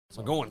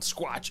We're going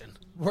squatching.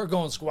 We're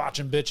going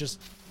squatching, bitches.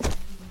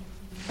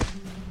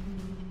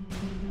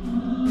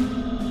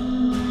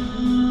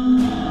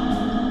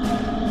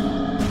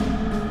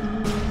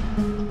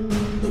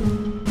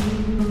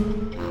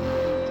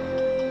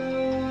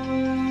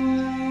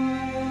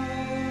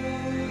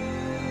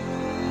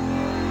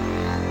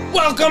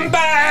 Welcome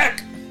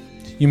back!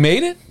 You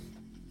made it,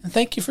 and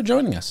thank you for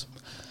joining us.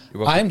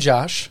 You're welcome. I'm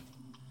Josh.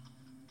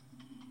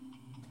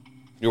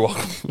 You're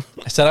welcome.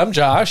 I said I'm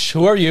Josh.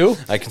 Who are you?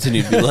 I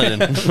continue to be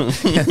Lennon. And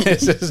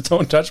this is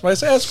Don't Touch My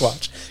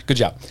Sasquatch. Good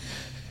job.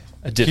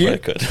 I did what I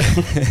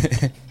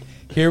could.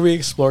 Here we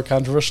explore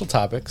controversial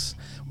topics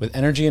with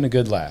energy and a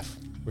good laugh.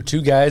 We're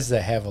two guys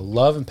that have a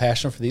love and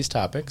passion for these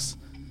topics,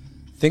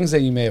 things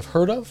that you may have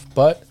heard of,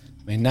 but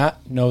may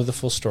not know the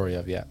full story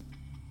of yet.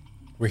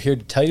 We're here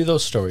to tell you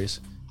those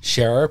stories,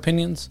 share our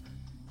opinions,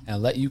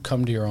 and let you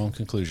come to your own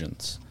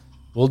conclusions.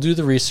 We'll do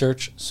the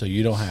research so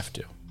you don't have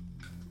to.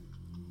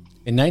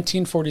 In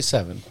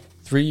 1947,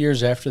 3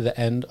 years after the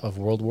end of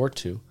World War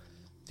II,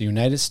 the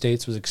United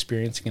States was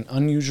experiencing an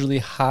unusually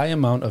high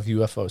amount of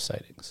UFO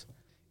sightings.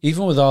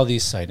 Even with all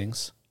these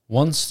sightings,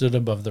 one stood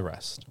above the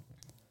rest.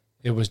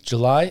 It was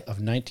July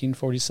of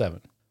 1947.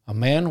 A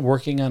man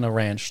working on a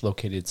ranch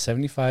located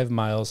 75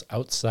 miles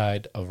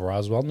outside of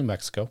Roswell, New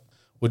Mexico,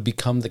 would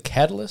become the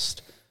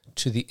catalyst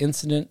to the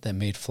incident that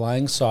made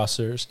flying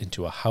saucers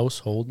into a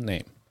household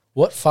name.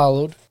 What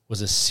followed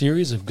was a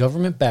series of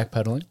government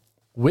backpedaling,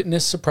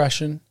 witness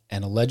suppression,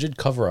 and alleged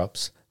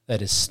cover-ups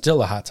that is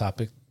still a hot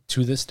topic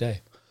to this day.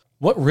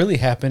 What really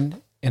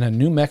happened in a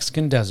New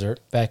Mexican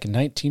desert back in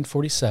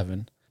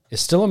 1947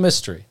 is still a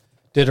mystery.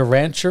 Did a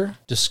rancher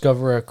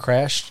discover a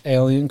crashed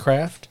alien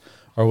craft,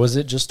 or was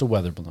it just a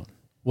weather balloon?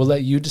 We'll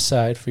let you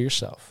decide for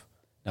yourself.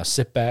 Now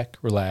sit back,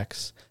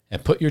 relax,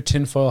 and put your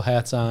tinfoil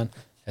hats on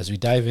as we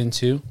dive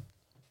into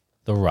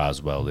the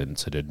Roswell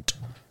incident.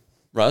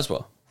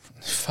 Roswell.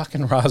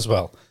 Fucking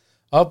Roswell.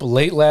 Up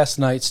late last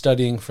night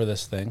studying for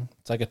this thing.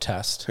 It's like a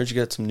test. Heard you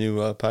got some new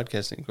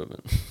podcasting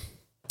equipment.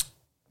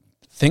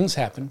 Things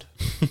happened.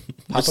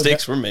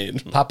 Mistakes were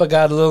made. Papa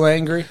got a little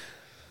angry,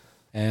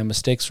 and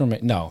mistakes were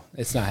made. No,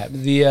 it's not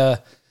happening. The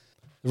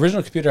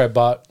original computer I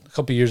bought a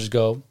couple years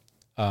ago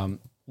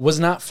was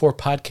not for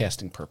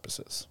podcasting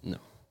purposes. No.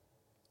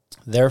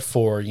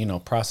 Therefore,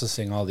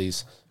 processing all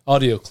these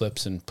audio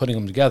clips and putting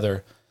them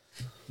together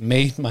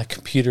made my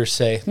computer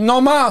say, no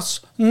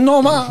mas,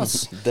 no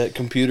mas. That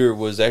computer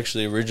was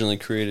actually originally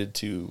created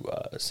to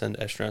send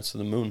astronauts to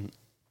the moon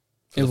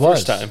for the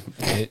was. first time.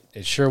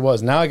 It sure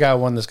was. Now I got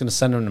one that's going to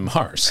send them to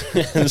Mars.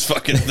 This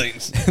fucking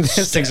thing's...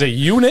 This thing's a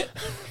unit,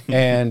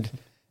 and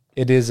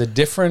it is a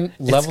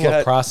different level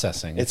of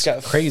processing. It's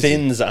got crazy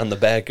fins on the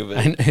back of it.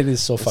 And it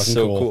is so fucking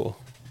cool.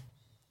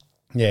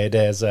 Yeah, it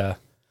has.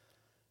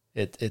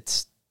 It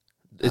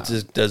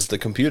just does the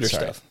computer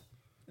stuff.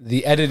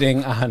 The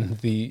editing on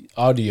the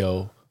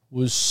audio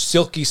was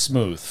silky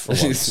smooth for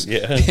once.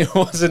 Yeah. It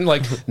wasn't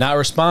like not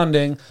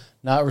responding.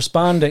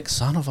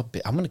 Son of a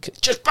bitch. I'm going to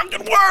just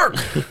fucking work.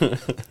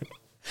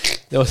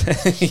 There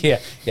was,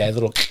 yeah, a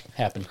little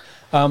happened.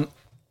 But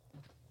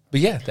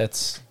yeah,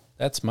 that's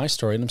my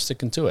story, and I'm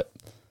sticking to it.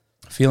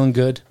 Feeling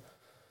good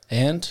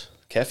and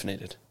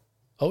Caffeinated.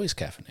 always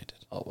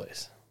caffeinated.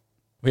 Always.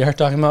 We are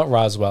talking about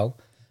Roswell.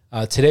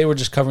 Today we're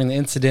just covering the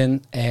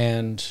incident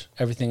and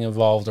everything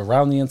involved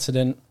around the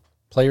incident,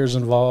 players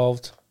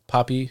involved,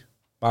 Poppy,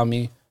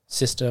 Mommy,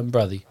 sister, and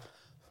brother.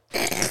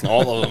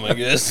 All of them, I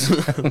guess.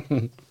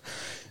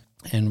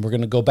 And we're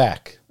going to go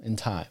back in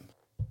time.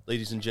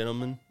 Ladies and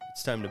gentlemen,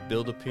 it's time to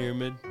build a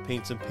pyramid,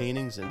 paint some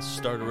paintings, and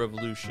start a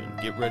revolution.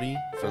 Get ready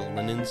for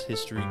Lennon's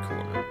History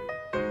Corner.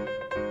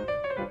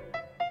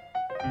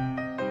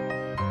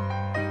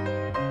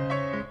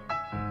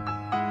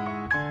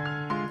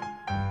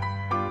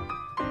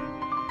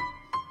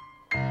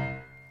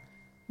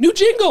 New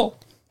jingle!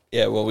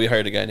 Yeah, well, we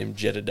hired a guy named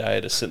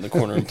Jedediah to sit in the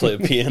corner and play a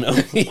piano.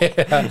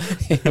 Yeah.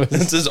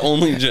 That's his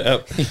only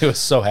job. He was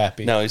so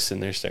happy. Now he's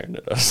sitting there staring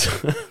at us.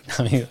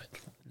 I mean,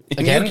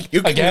 again?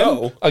 You can again?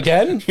 go.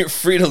 Again? You're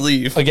free to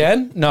leave.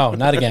 Again? No,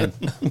 not again.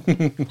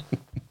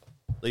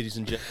 Ladies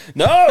and gentlemen.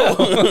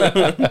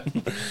 No!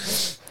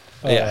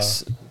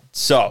 Yes.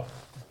 So,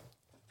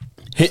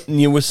 hitting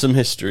you with some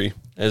history,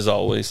 as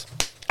always.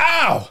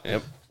 Ow!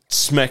 Yep.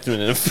 Smacked him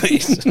in the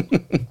face.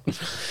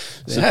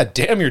 Yeah,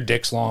 damn, your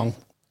dick's long.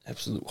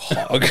 Absolute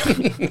hog.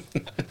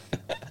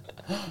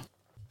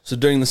 So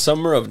during the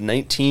summer of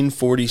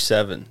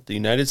 1947, the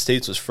United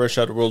States was fresh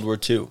out of World War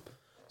II.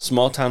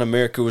 Small town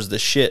America was the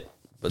shit,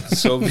 but the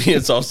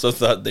Soviets also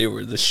thought they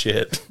were the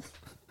shit.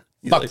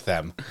 Fuck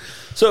them.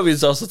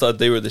 Soviets also thought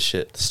they were the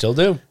shit. Still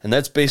do. And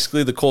that's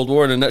basically the Cold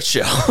War in a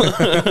nutshell.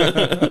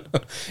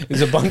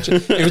 It's a bunch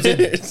of... It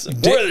was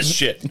we're the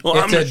shit. No,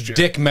 I'm the it's a shit.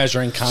 dick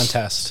measuring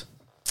contest.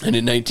 And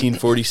in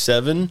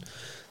 1947,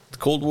 the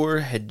Cold War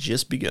had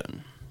just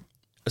begun.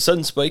 A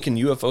sudden spike in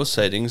UFO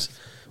sightings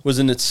was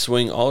in its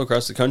swing all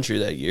across the country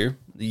that year.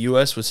 The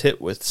U.S. was hit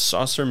with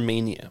saucer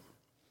mania.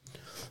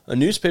 A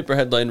newspaper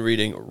headline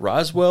reading,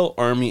 Roswell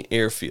Army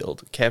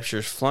Airfield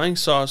captures flying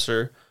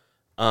saucer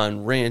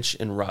on ranch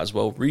in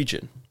Roswell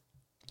region,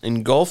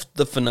 engulfed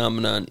the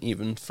phenomenon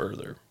even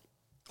further.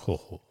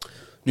 Oh.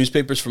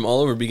 Newspapers from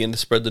all over began to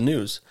spread the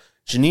news.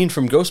 Janine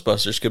from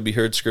Ghostbusters could be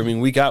heard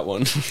screaming, "We got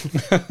one."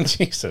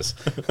 Jesus.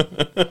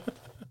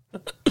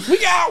 We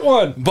got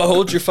one! But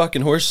hold your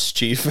fucking horses,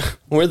 Chief.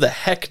 Where the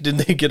heck did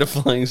they get a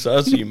flying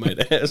saucer, you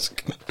might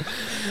ask?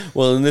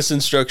 Well, in this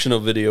instructional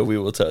video, we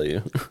will tell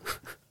you.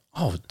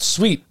 Oh,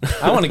 sweet.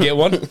 I want to get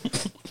one.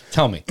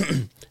 Tell me.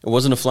 It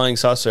wasn't a flying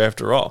saucer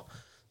after all.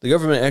 The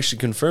government actually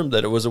confirmed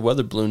that it was a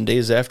weather balloon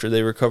days after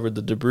they recovered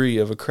the debris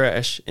of a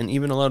crash and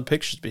even allowed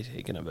pictures to be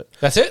taken of it.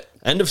 That's it?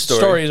 End of story.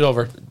 Story is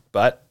over.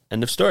 But,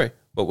 end of story.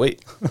 But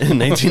wait, in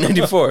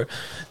 1994,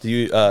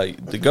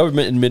 the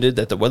government admitted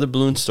that the weather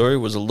balloon story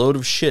was a load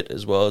of shit,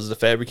 as well as the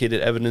fabricated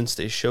evidence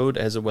they showed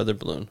as a weather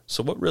balloon.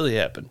 So what really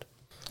happened?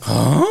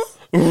 Huh?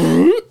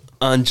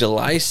 On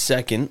July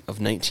 2nd of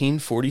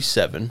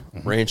 1947,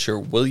 rancher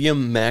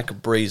William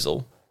Mack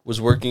Brazel was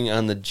working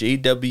on the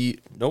J.B.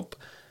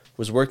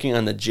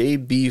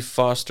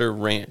 Foster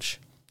Ranch.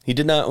 He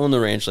did not own the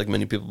ranch like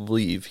many people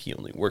believe. He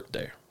only worked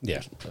there.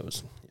 Yeah.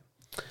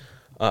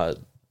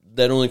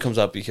 That only comes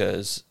up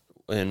because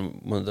in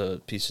one of the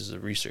pieces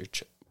of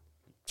research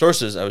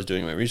sources I was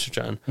doing my research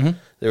on,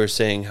 they were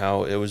saying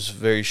how it was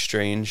very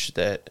strange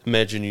that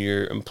imagine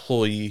your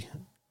employee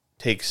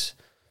takes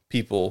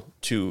people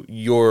to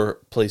your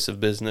place of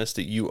business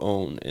that you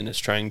own and is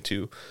trying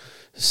to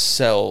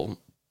sell,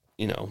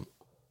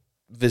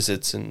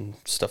 visits and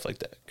stuff like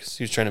that because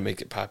he was trying to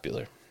make it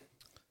popular.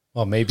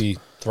 Well, maybe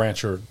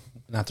the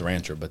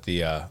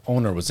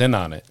owner was in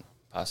on it.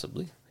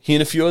 Possibly. He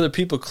and a few other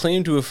people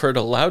claimed to have heard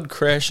a loud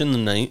crash in the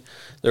night.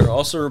 There are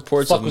also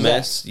reports of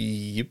mass...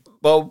 Wasn't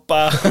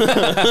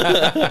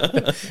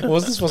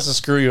supposed to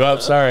screw you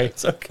up, sorry.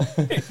 It's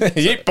okay.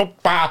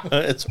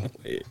 It's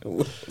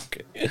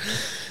okay.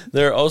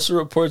 There are also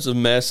reports of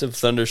massive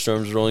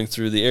thunderstorms rolling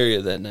through the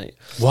area that night.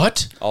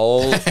 What?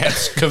 All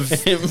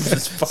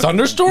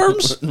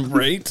thunderstorms?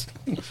 Right.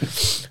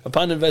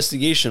 Upon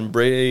investigation,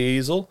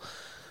 Brazel...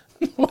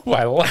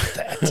 I like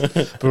that.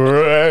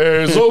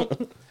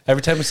 Brazel.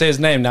 Every time we say his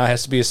name, now it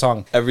has to be a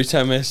song. Every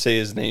time I say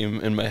his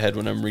name in my head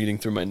when I'm reading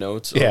through my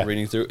notes or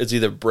reading through, it's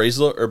either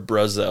Brazel or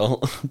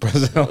Brazel.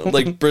 Brazel.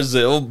 Like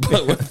Brazil,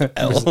 but with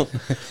L.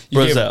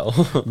 Brazel.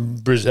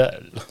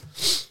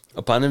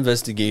 Upon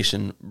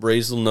investigation,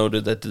 Brazel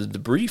noted that the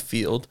debris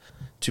field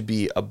to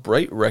be a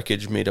bright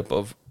wreckage made up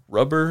of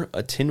rubber,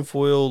 a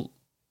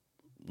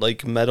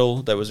tinfoil-like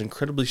metal that was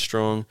incredibly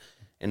strong,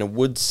 and a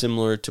wood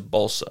similar to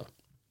balsa.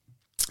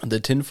 The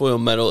tinfoil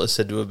metal is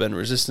said to have been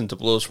resistant to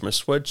blows from a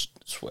sweatshirt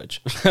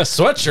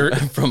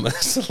from a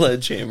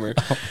sledgehammer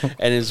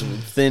and is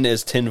thin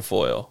as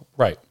tinfoil.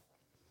 Right.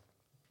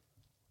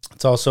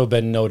 It's also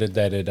been noted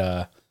that it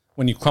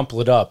when you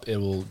crumple it up, it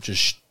will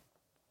just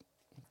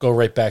go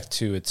right back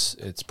to its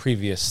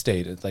previous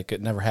state. It's like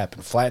it never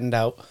happened. Flattened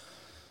out.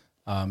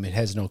 It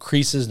has no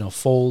creases, no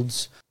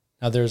folds.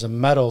 Now there's a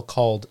metal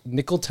called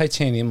nickel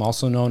titanium,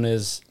 also known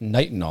as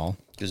nitinol.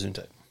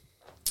 Gesundheit.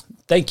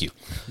 Thank you.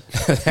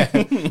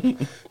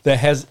 That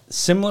has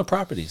similar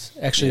properties.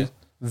 Actually,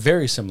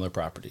 very similar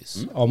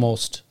properties.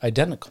 Almost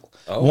identical.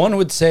 Oh. One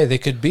would say they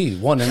could be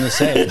one and the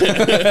same.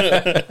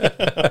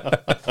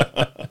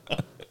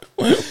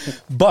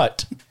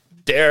 But,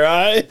 dare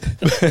I?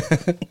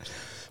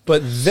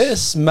 But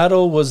this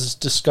metal was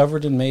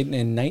discovered and made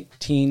in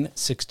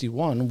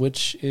 1961,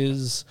 which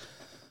is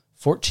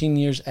 14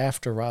 years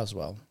after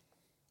Roswell.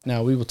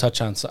 Now, we will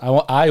touch on.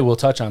 I will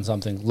touch on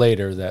something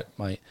later that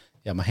might.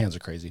 Yeah, my hands are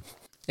crazy.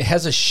 It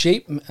has a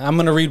shape. I'm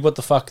going to read what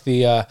the fuck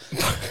the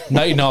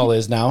nitinol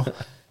is now.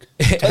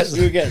 It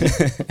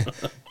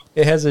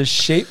has a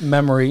shape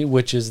memory,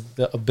 which is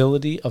the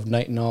ability of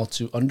nitinol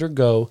to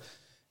undergo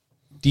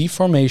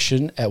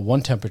deformation at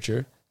one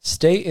temperature,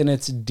 stay in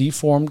its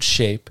deformed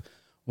shape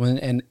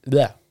when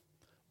the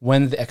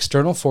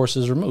external force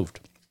is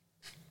removed,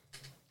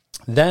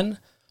 then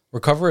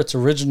recover its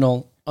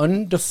original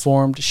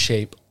undeformed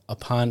shape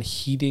upon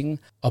heating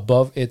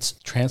above its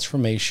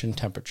transformation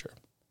temperature.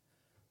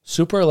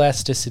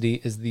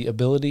 Superelasticity is the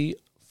ability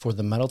for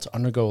the metal to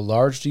undergo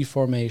large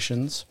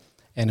deformations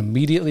and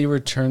immediately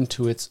return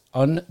to its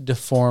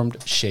undeformed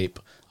shape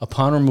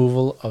upon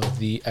removal of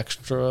the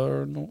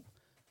external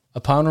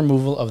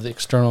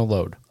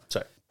load.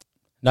 Sorry.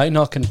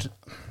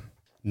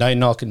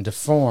 Nitinol can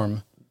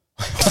deform.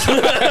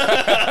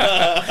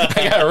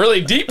 I got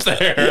really deep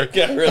there.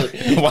 Got really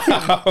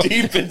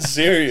deep and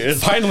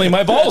serious. Finally,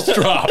 my balls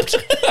dropped.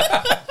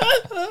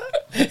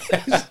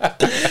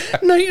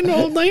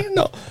 Nitinol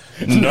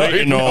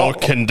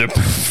can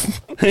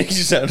he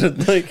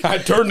sounded like I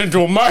turned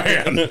into a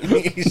man.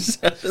 He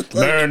sounded like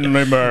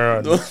manly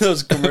man. one of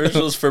those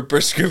commercials for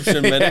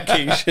prescription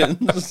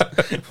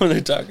medications when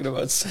they're talking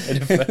about side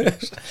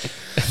effects.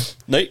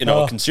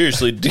 Nitinol can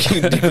seriously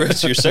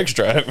degress your sex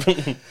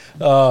drive.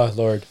 Oh,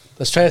 Lord.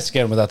 Let's try this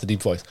again without the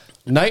deep voice.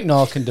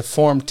 Nitinol can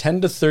deform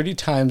 10 to 30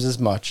 times as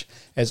much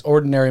as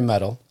ordinary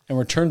metal and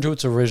return to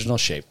its original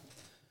shape.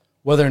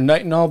 Whether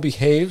nitinol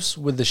behaves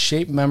with the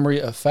shape memory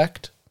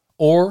effect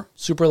or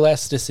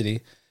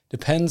superelasticity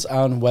depends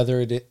on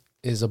whether it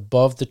is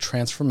above the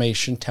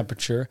transformation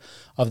temperature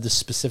of the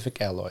specific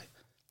alloy.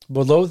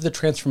 Below the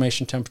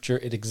transformation temperature,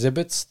 it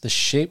exhibits the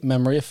shape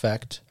memory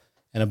effect,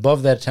 and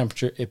above that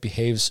temperature, it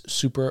behaves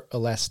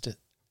superelastically.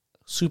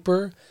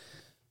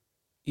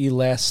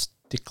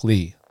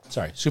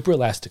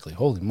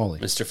 Holy moly.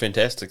 Mr.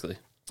 Fantastically.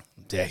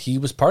 Yeah, he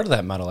was part of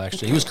that metal,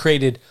 actually. He was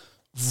created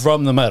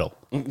from the metal.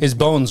 His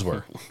bones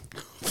were.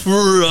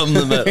 From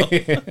the metal.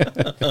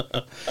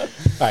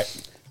 All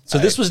right. So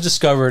this was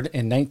discovered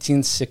in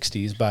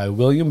 1960s by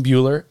William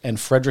Bueller and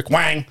Frederick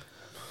Wang.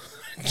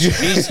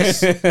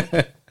 Jesus.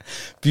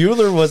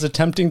 Bueller was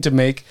attempting to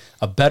make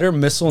a better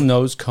missile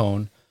nose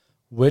cone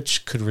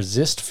which could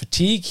resist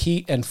fatigue,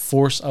 heat, and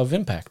force of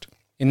impact.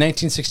 In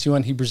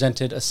 1961, he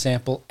presented a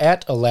sample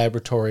at a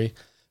laboratory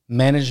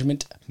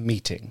management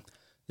meeting.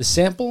 The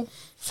sample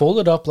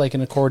folded up like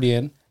an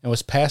accordion and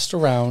was passed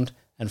around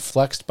and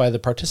flexed by the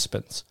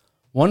participants.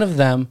 One of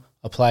them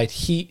applied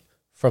heat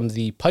from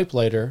his pipe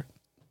lighter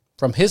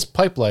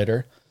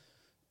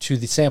to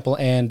the sample,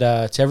 and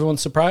to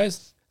everyone's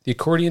surprise, the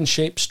accordion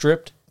shape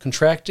stripped,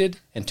 contracted,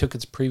 and took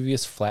its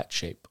previous flat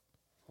shape.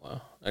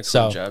 Wow.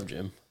 Excellent job,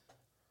 Jim.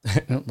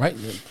 Right?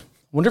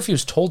 Wonder if he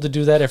was told to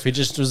do that, if he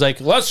just was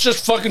like, let's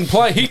just fucking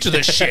apply heat to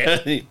this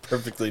shit. He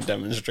perfectly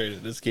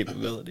demonstrated his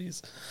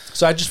capabilities.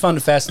 So I just found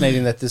it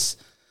fascinating that this,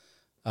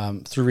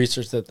 through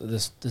research, that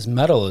this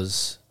metal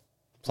is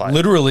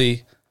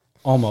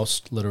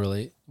almost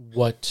literally,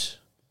 what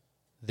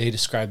they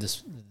describe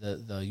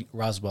the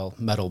Roswell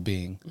metal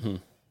being,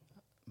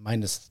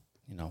 minus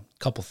a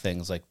couple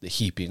things like the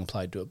heat being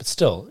applied to it, but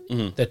still,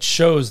 that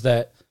shows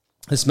that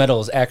this metal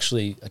is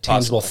actually a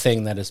tangible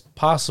thing that is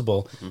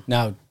possible.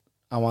 Now,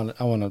 I want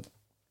to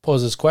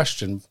pose this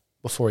question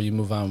before you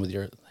move on with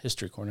your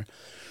history corner.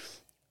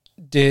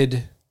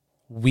 Did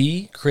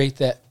we create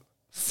that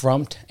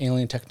from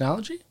alien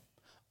technology,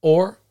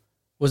 or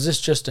was this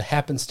just a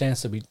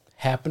happenstance that we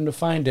happened to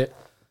find it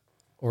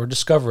or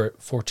discover it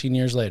 14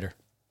 years later?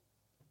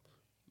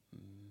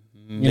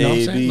 You know what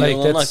I'm saying? Like,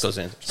 that's like those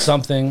answers.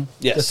 Something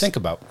to think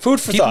about.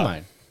 Food for Keep thought. in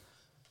mind.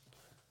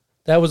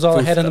 That was all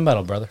I had on the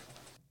metal, brother.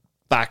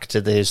 Back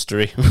to the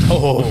history.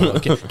 Oh,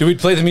 okay. Do we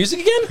play the music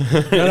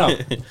again? No.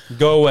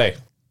 Go away.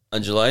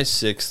 On July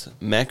 6th,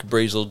 Mac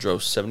Brazel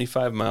drove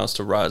 75 miles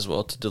to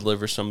Roswell to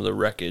deliver some of the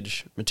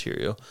wreckage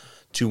material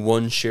to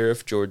one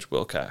Sheriff George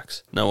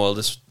Wilcox. Now, while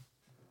this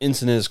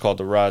incident is called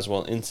the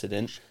Roswell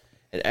incident,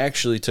 it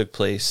actually took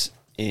place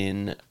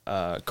in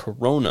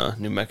Corona,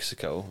 New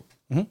Mexico,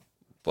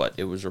 but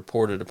it was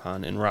reported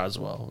upon in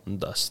Roswell, and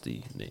thus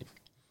the name.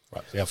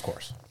 Right. Yeah, of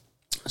course.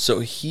 So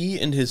he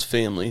and his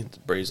family,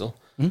 Brazel,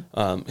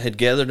 had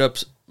gathered up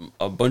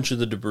a bunch of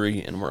the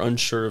debris and were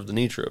unsure of the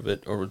nature of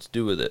it or what to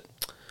do with it.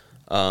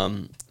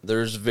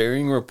 There's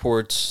varying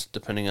reports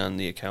depending on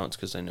the accounts,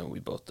 because I know we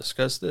both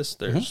discussed this.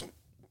 There's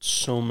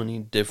so many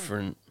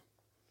different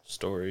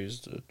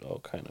stories that all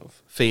kind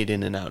of fade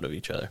in and out of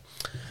each other,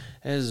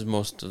 as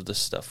most of the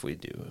stuff we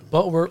do.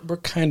 But we're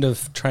kind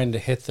of trying to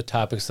hit the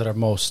topics that are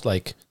most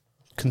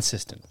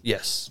consistent.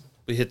 Yes,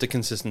 we hit the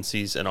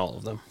consistencies in all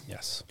of them.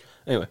 Yes.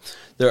 Anyway,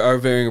 there are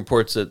varying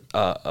reports that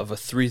of a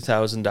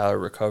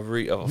 $3,000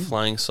 recovery of a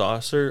flying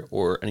saucer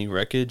or any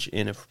wreckage,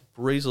 and if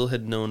Brazel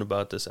had known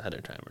about this ahead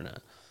of time or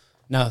not.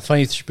 Now, it's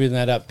funny you should bring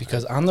that up,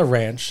 because on the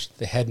ranch,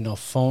 they had no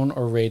phone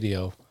or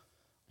radio,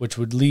 which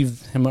would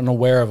leave him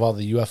unaware of all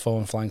the UFO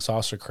and flying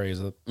saucer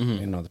craze of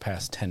the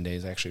past 10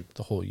 days, actually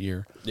the whole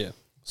year. Yeah.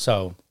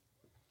 So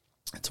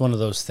it's one of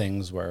those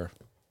things where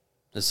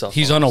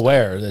He's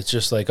unaware. It's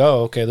just like,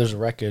 oh, okay, there's a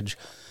wreckage.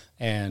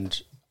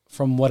 And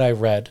from what I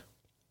read,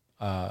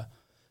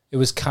 it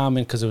was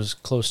common, because it was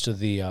close to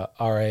the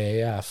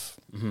RAAF,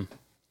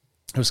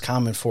 it was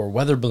common for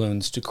weather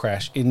balloons to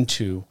crash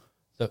into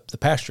the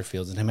pasture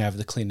fields and him have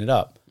to clean it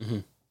up.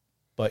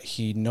 But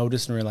he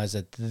noticed and realized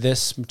that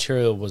this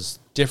material was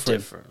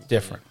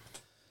different.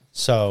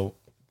 So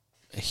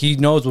he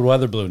knows what a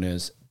weather balloon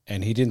is,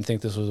 and he didn't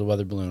think this was a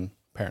weather balloon,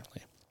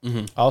 apparently.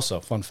 Also,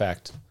 fun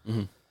fact,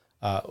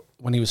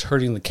 when he was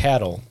herding the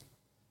cattle,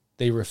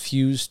 they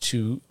refused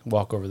to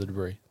walk over the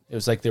debris. It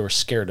was like they were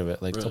scared of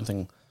it, like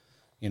something,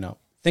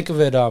 Think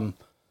of it,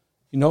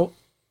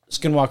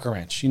 Skinwalker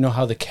Ranch. You know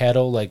how the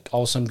cattle,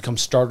 all of a sudden become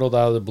startled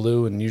out of the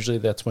blue, and usually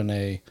that's when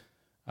a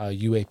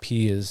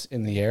UAP is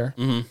in the air.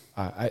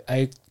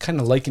 I kind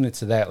of liken it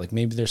to that. Like,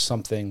 maybe there's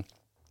something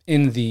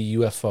in the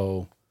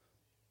UFO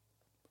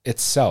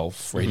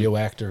itself,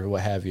 radioactive or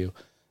what have you,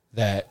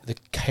 that the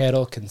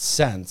cattle can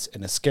sense,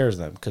 and it scares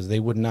them because they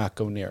would not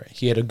go near it.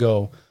 He had to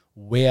go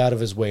way out of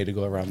his way to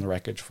go around the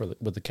wreckage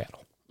with the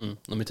cattle.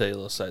 Let me tell you a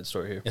little side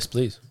story here. Yes,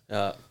 please.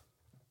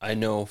 I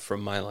know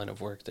from my line of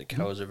work that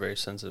cows are very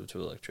sensitive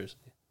to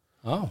electricity.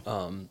 Oh.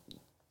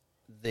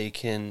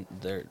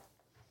 They're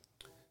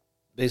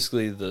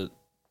basically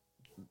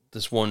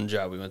this one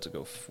job we went to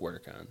go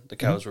work on. The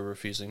cows were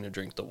refusing to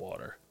drink the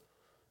water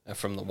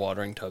from the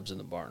watering tubs in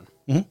the barn.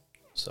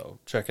 So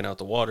checking out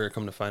the water,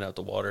 come to find out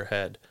the water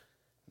had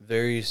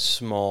very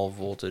small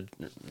voltage,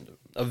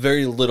 a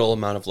very little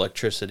amount of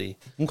electricity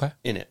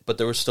in it, but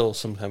there was still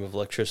some kind of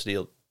electricity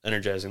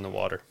energizing the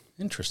water.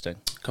 Interesting.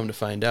 Come to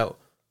find out,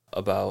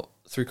 about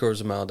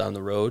 3/4 of a mile down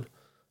the road,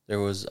 there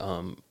was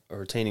a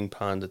retaining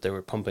pond that they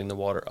were pumping the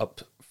water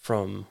up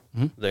from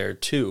there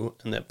too,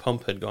 and that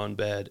pump had gone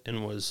bad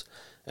and was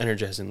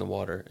energizing the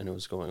water, and it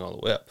was going all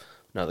the way up.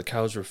 Now the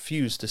cows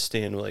refused to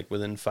stand like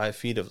within 5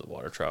 feet of the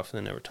water trough, and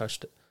they never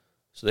touched it.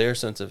 So they are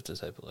sensitive to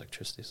type of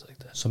electricities like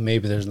that. So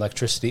maybe there's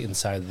electricity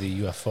inside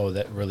the UFO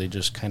that really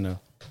just kind of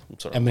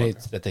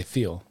emanates that they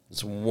feel.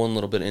 It's one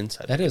little bit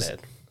inside. That is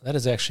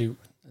actually,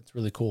 that's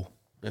really cool.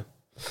 Yeah.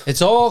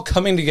 It's all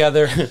coming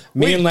together.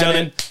 Me and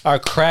Lennon are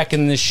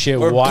cracking this shit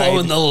We're wide.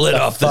 blowing the lid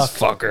off this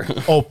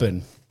fucker.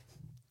 Open.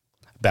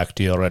 Back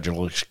to your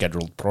originally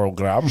scheduled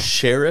program.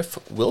 Sheriff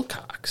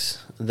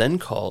Wilcox then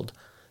called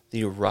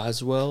the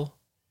Roswell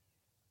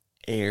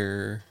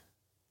Airfield.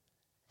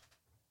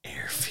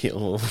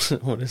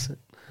 What is it?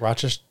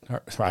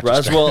 Rochester.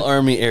 Roswell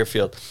Army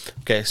Airfield.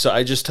 Okay, so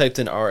I just typed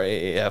in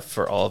RAAF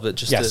for all of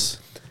it.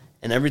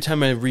 And every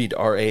time I read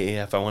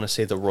RAAF, I want to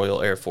say the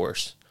Royal Air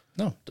Force.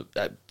 No.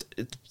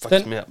 It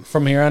fucks me up.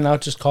 From here on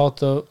out, just call it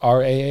the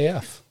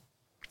RAAF.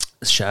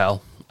 I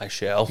shall.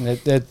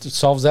 It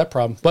solves that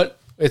problem. But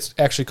it's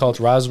actually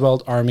called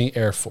Roswell Army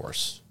Air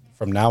Force.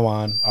 From now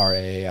on,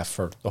 RAAF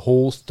for the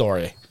whole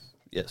story.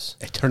 Yes.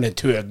 It turned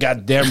into a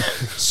goddamn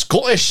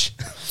Scottish.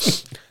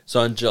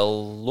 So on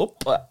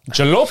Jalapa.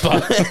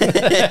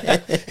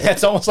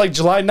 It's almost like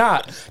July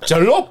Knot.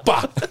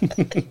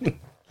 Jalapa.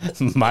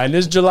 Mine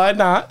is July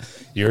Knot.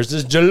 Yours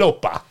is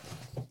Jalapa.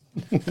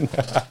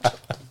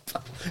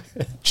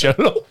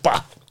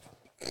 Jalapa.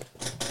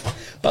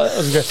 Oh, that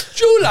was good.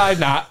 July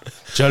Knot.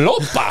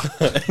 Jalapa.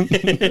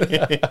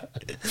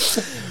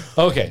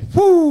 Okay.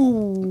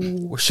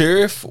 Woo.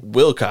 Sheriff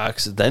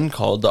Wilcox then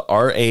called the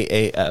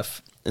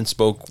RAAF and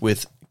spoke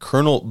with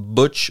Colonel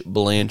Butch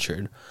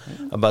Blanchard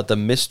about the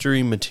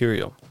mystery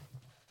material.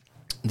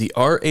 The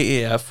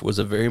RAAF was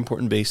a very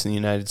important base in the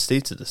United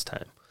States at this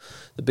time.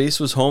 The base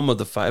was home of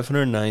the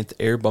 509th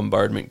Air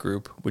Bombardment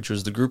Group, which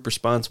was the group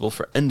responsible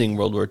for ending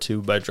World War II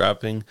by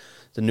dropping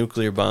the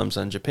nuclear bombs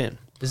on Japan.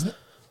 Isn't it?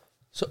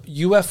 So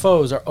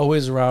UFOs are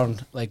always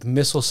around like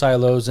missile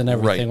silos and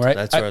everything, right?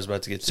 That's where I was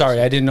about to get to. Sorry,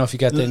 I didn't know if you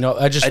got that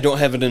note. I don't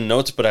have it in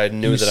notes, but I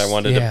knew that I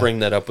wanted to bring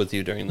that up with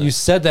you during this. You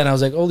said that, and I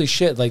was like, holy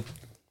shit, like,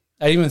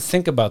 I didn't even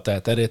think about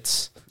that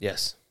it's...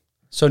 Yes.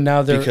 So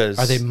now are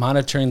they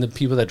monitoring the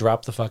people that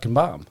dropped the fucking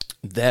bomb?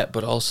 That,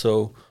 but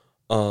also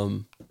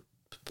the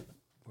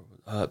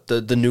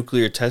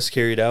nuclear tests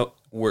carried out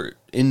were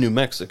in New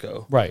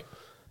Mexico. Right.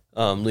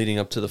 Leading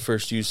up to the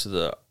first use of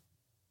the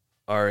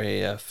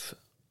RAF.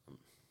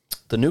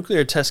 The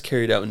nuclear tests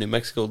carried out in New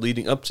Mexico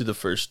leading up to the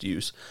first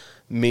use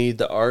made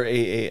the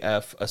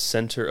RAAF a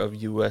center of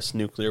U.S.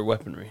 nuclear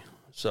weaponry.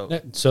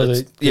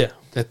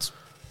 That's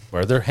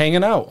where they're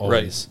hanging out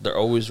always. Right. They're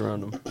always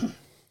around them.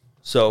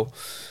 So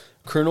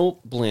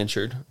Colonel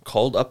Blanchard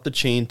called up the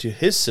chain to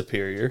his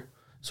superior.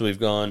 So we've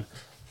gone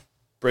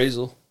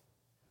Brazel,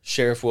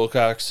 Sheriff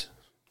Wilcox,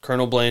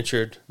 Colonel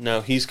Blanchard. Now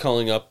he's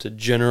calling up to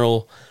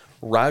General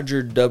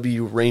Roger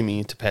W.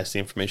 Ramey to pass the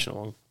information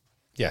along.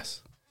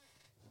 Yes.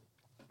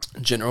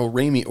 General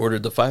Ramey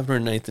ordered the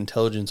 509th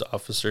Intelligence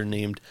Officer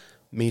named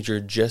Major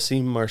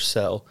Jesse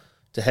Marcel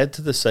to head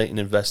to the site and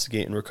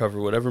investigate and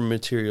recover whatever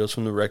materials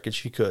from the wreckage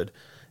he could,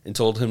 and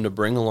told him to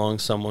bring along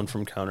someone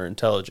from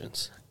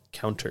counterintelligence.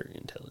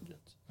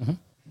 Mm-hmm.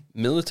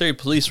 Military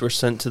police were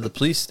sent to the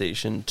police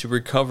station to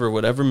recover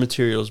whatever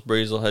materials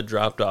Brazel had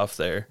dropped off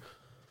there,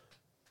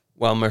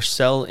 while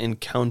Marcel and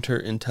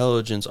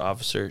counterintelligence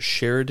officer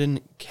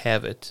Sheridan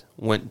Cavett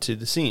went to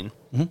the scene.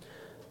 Mm-hmm.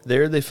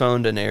 There they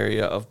found an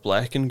area of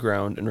blackened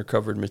ground and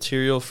recovered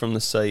material from the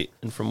site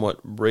and from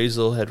what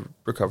Brazel had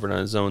recovered on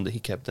his own that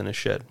he kept in a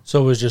shed.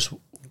 So it was just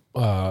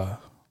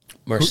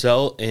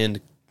Marcel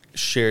and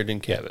Sheridan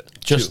Cavett.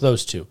 Just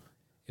those two.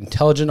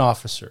 Intelligent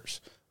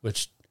officers,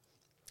 which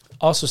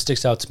also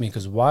sticks out to me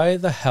because why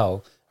the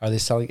hell are they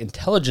selling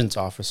intelligence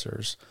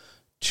officers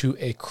to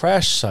a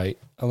crash site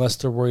unless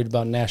they're worried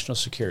about national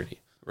security?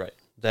 Right.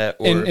 That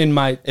or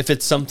if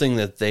it's something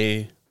that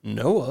they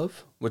know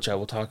of, which I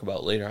will talk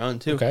about later on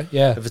too. Okay,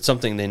 yeah. If it's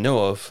something they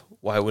know of,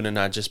 why would it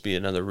not just be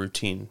another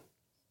routine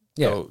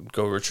go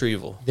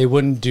retrieval? They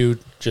wouldn't do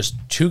just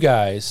two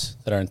guys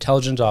that are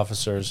intelligence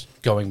officers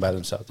going by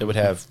themselves. They would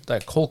have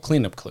that whole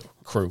cleanup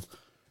crew.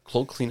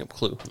 Whole cleanup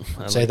crew.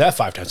 Say that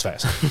 5 times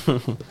fast.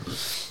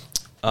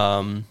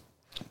 The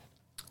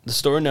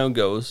story now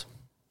goes,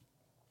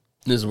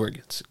 this is where it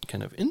gets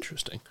kind of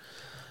interesting.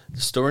 The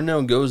story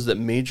now goes that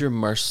Major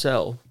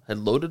Marcel had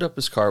loaded up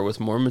his car with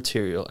more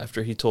material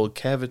after he told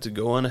Cavett to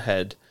go on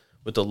ahead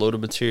with the load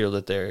of material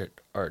that they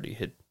already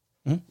had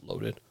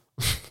loaded.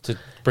 To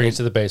bring it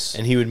to the base.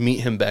 And he would meet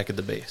him back at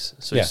the base.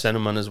 So he sent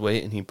him on his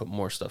way, and he put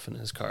more stuff in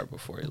his car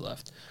before he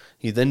left.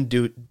 He then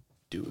detoured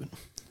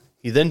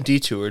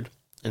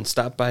and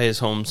stopped by his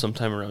home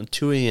sometime around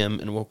 2 a.m.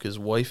 and woke his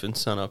wife and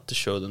son up to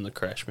show them the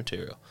crash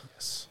material.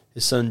 Yes.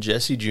 His son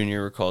Jesse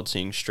Jr. recalled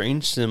seeing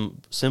strange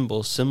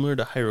symbols similar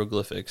to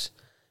hieroglyphics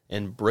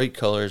and bright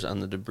colors on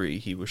the debris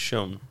he was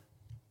shown.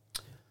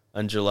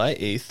 On July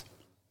 8th,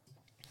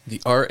 the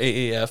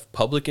RAAF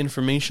Public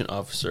Information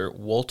Officer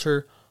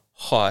Walter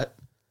Haut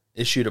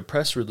issued a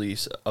press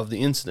release of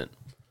the incident.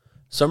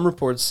 Some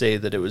reports say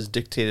that it was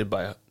dictated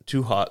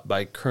to Haut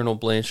by Colonel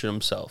Blanchard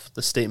himself.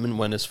 The statement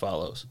went as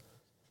follows.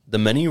 The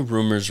many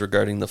rumors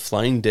regarding the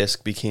flying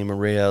disc became a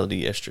reality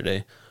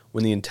yesterday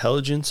when the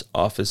intelligence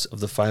office of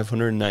the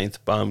 509th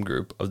Bomb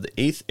Group of the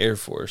 8th Air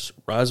Force,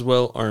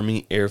 Roswell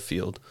Army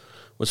Airfield,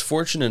 was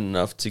fortunate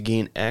enough to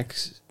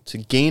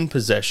gain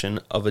possession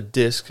of a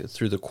disc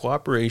through the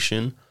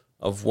cooperation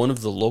of one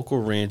of the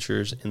local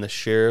ranchers in the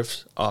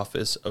sheriff's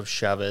office of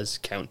Chavez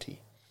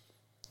County.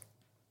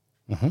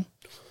 Mm-hmm.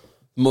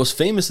 The most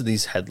famous of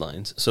these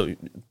headlines, so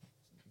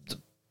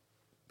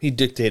he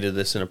dictated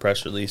this in a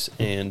press release,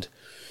 and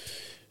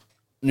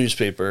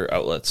newspaper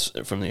outlets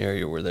from the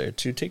area were there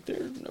to take their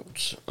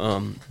notes.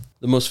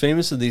 The most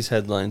famous of these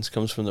headlines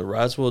comes from the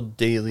Roswell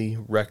Daily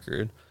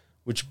Record,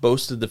 which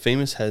boasted the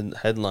famous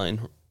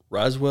headline,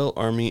 Roswell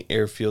Army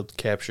Airfield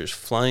Captures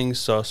Flying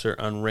Saucer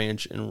on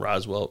Ranch in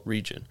Roswell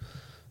Region.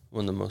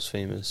 One of the most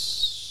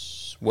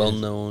famous,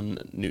 well-known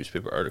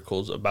newspaper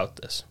articles about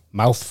this.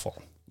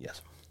 Mouthful.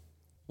 Yes.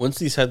 Once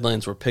these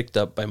headlines were picked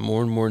up by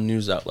more and more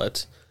news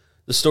outlets,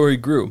 the story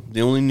grew.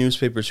 The only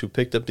newspapers who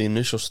picked up the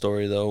initial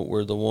story, though,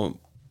 were the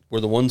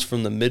ones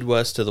from the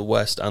Midwest to the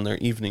West on their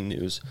evening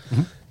news.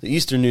 Mm-hmm. The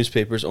Eastern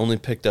newspapers only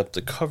picked up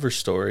the cover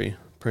story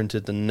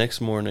printed the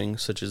next morning,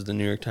 such as the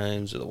New York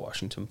Times or the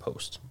Washington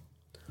Post.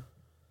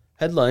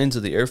 Headlines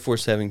of the Air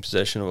Force having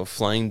possession of a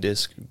flying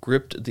disc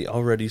gripped the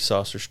already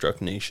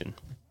saucer-struck nation.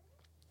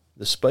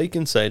 The spike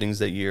in sightings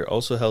that year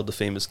also held the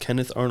famous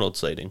Kenneth Arnold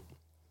sighting,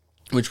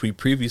 which we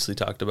previously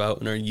talked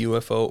about in our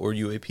UFO or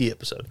UAP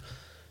episode.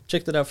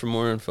 Check that out for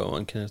more info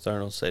on Kenneth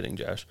Arnold's sighting,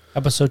 Josh.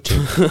 Episode 2.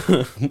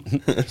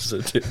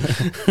 Episode 2.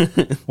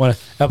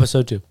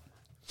 Episode 2.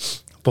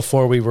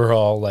 Before we were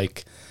all,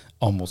 like,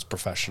 almost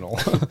professional.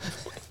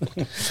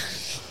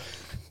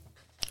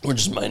 We're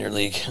just minor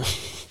league.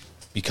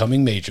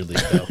 Becoming major league,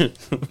 though.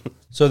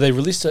 So they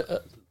released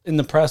in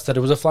the press that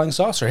it was a flying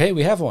saucer. Hey,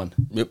 we have one.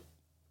 Yep.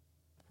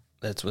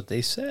 That's what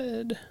they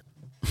said.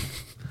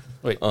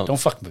 Wait, don't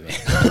fuck with me.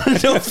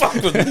 Don't fuck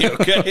with me,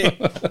 okay?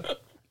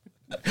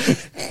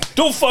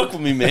 Don't fuck with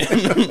me, man.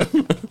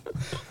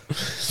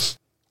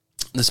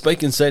 The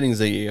spike in sightings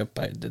that year, yep,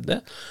 I did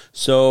that.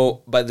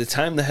 So by the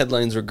time the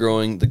headlines were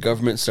growing, the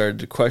government started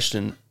to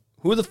question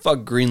who the fuck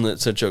greenlit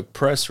such a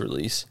press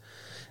release.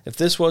 If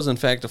this was in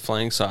fact a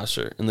flying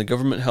saucer, and the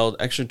government held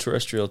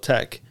extraterrestrial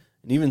tech,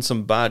 and even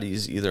some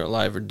bodies, either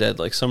alive or dead,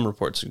 like some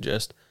reports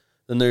suggest,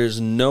 then there's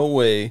no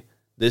way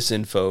this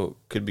info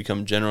could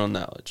become general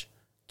knowledge.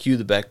 Cue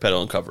the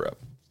backpedal and cover up.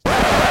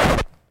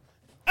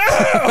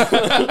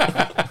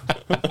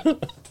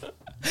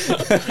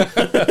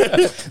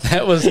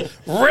 That was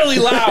really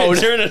loud.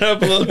 Turn it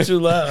up a little too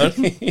loud.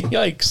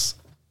 Yikes.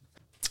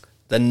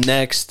 The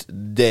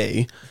next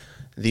day,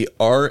 the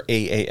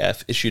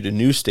RAAF issued a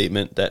news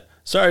statement that,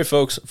 sorry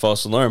folks,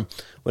 false alarm.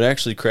 What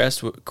actually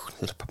crashed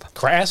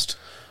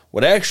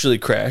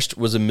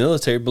was a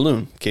military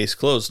balloon. Case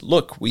closed.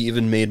 Look, we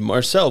even made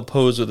Marcel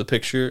pose with a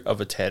picture of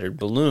a tattered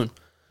balloon.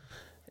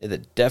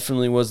 It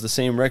definitely was the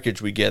same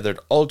wreckage we gathered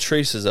all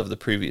traces of the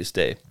previous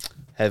day.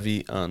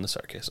 Heavy on the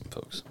sarcasm,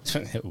 folks.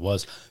 It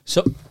was.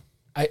 So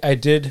I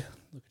did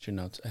look at your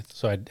notes.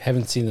 So I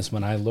haven't seen this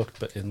when I looked,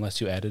 but unless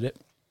you added it.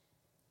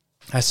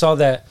 I saw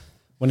that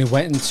when he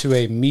went into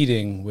a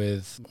meeting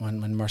with,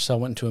 when Marcel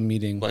went into a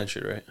meeting.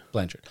 Blanchard, right?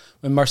 Blanchard.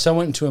 When Marcel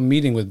went into a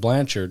meeting with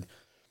Blanchard,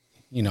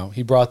 you know,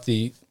 he brought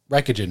the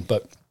wreckage in,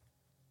 but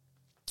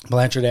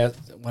Blanchard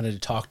wanted to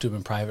talk to him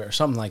in private or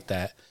something like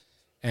that.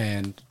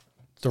 And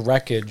the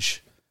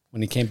wreckage,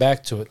 when he came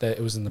back to it, that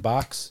it was in the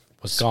box,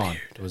 was gone.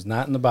 It was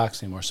not in the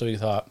box anymore. So he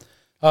thought,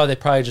 oh, they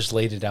probably just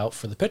laid it out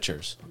for the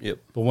pictures. Yep.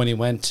 But when he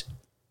went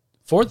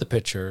for the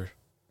picture,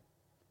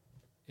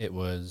 it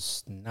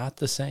was not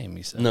the same,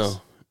 he says.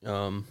 No.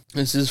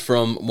 This is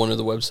from one of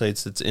the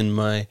websites that's in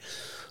my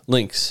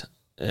links.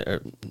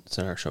 It's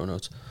in our show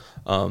notes.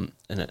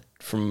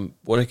 From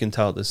what I can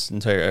tell, this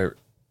entire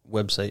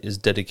website is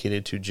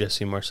dedicated to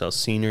Jesse Marcel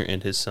Sr.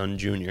 and his son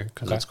Jr.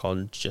 because it's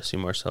called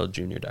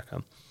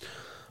jessemarceljr.com.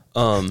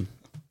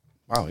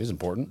 Wow, he's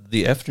important.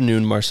 The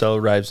afternoon, Marcel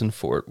arrives in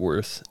Fort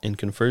Worth and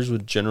confers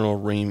with General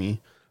Ramey.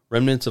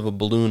 Remnants of a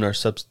balloon are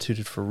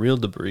substituted for real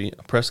debris.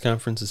 A press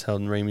conference is held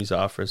in Ramey's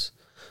office.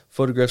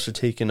 Photographs are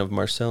taken of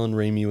Marcel and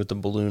Ramey with the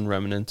balloon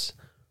remnants.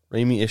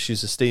 Ramey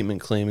issues a statement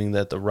claiming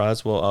that the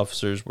Roswell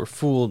officers were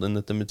fooled and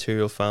that the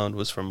material found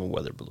was from a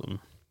weather balloon.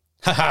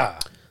 Ha!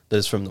 That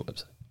is from the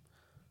website,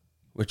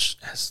 which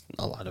has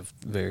a lot of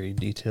very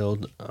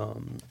detailed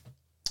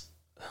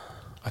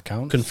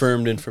Accounts?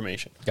 confirmed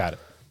information. Got it.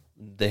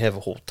 They have a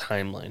whole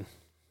timeline,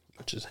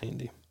 which is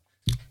handy.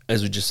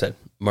 As we just said,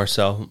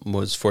 Marcel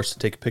was forced to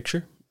take a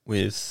picture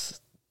with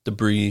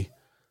debris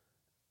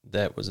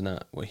that was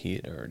not what he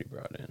had already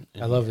brought in.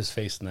 I love his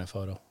face in that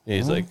photo. Yeah,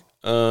 he's like,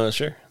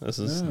 Sure. This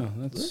is...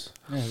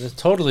 This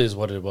totally is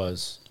what it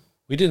was.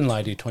 We didn't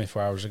lie to you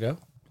 24 hours ago.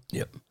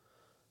 Yep.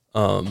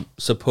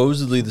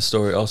 Supposedly, the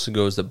story also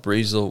goes that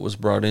Brazel was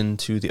brought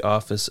into the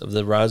office of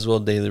the Roswell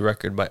Daily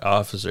Record by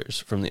officers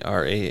from the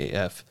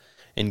RAAF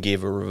and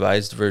gave a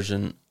revised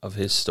version of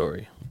his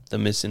story. The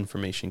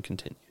misinformation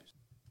continues.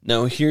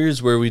 Now,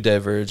 here's where we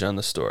diverge on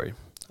the story.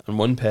 On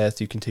one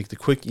path, you can take the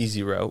quick,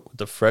 easy route with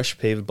the fresh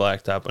paved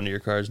blacktop under your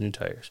car's new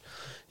tires.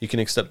 You can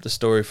accept the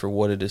story for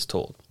what it is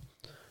told.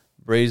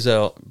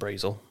 Brazel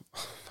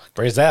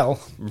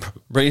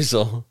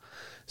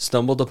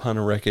stumbled upon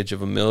a wreckage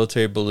of a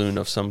military balloon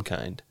of some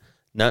kind.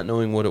 Not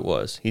knowing what it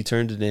was, he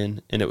turned it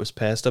in, and it was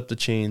passed up the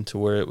chain to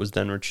where it was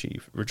then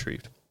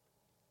retrieved.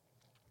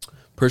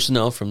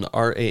 Personnel from the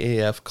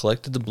RAAF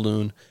collected the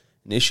balloon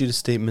and issued a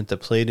statement that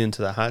played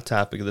into the hot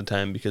topic of the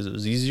time because it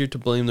was easier to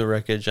blame the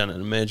wreckage on an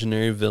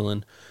imaginary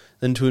villain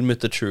than to admit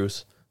the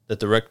truth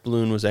that the wrecked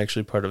balloon was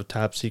actually part of a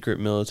top-secret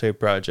military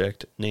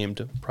project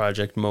named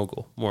Project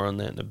Mogul. More on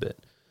that in a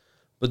bit.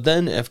 But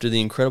then, after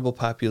the incredible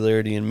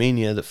popularity and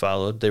mania that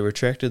followed, they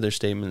retracted their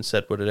statement and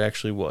said what it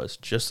actually was,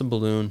 just a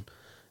balloon,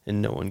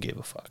 and no one gave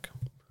a fuck.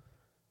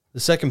 The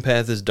second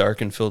path is dark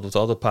and filled with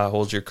all the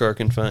potholes your car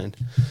can find.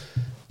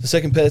 The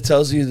second path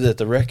tells you that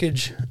the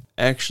wreckage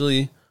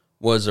actually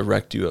was a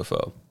wrecked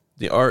UFO.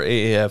 The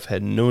RAAF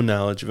had no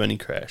knowledge of any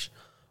crash.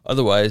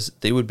 Otherwise,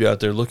 they would be out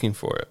there looking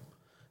for it.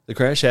 The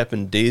crash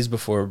happened days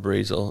before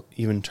Brazel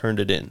even turned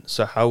it in,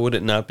 so how would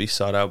it not be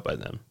sought out by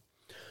them?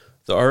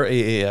 The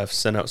RAAF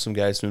sent out some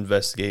guys to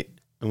investigate,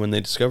 and when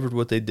they discovered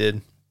what they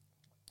did,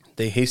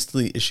 they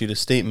hastily issued a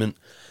statement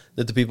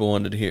that the people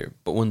wanted to hear.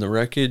 But when the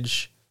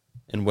wreckage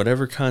and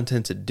whatever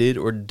contents it did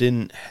or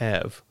didn't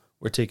have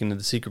were taken to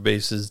the secret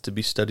bases to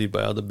be studied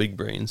by all the big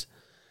brains,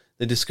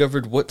 they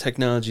discovered what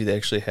technology they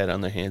actually had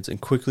on their hands and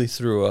quickly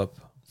threw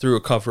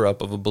a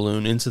cover-up of a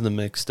balloon into the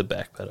mix to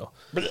backpedal.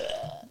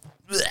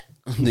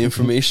 The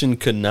information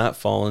could not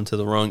fall into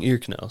the wrong ear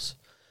canals.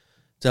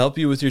 To help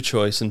you with your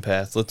choice and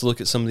path, let's look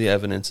at some of the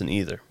evidence in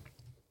either.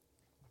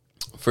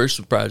 First,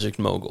 with Project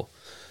Mogul.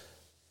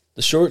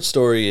 The short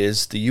story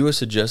is the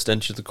U.S. had just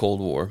entered the Cold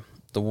War.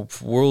 The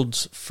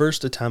world's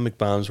first atomic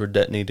bombs were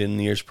detonated in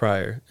the years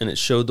prior, and it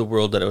showed the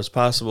world that it was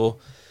possible.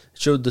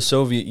 It showed the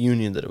Soviet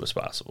Union that it was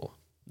possible.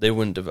 They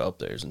wouldn't develop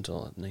theirs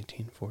until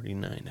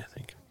 1949, I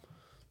think.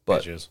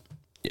 But,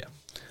 yeah.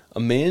 A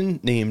man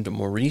named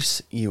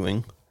Maurice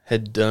Ewing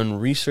had done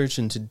research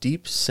into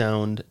deep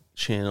sound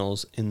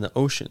channels in the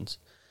oceans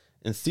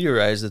and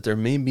theorized that there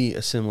may be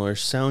a similar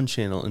sound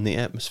channel in the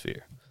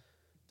atmosphere.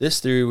 This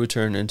theory would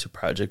turn into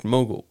Project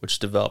Mogul, which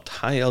developed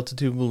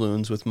high-altitude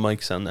balloons with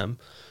mics on them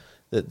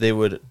that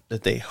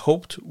they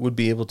hoped would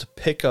be able to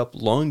pick up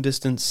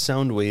long-distance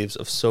sound waves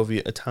of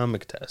Soviet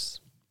atomic tests.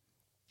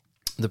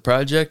 The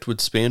project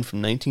would span from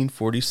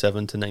 1947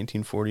 to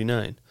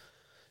 1949.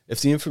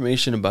 If the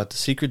information about the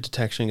secret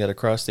detection got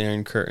across the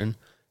Iron Curtain,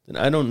 then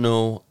I don't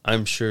know.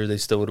 I'm sure they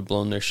still would have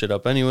blown their shit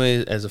up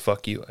anyway, as a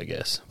fuck you, I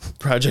guess.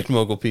 Project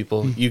Mogul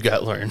people, you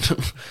got learned.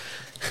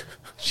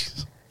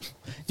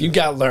 You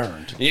got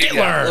learned. Get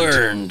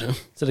learned.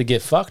 Instead of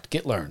get fucked,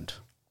 get learned.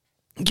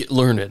 Get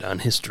learned on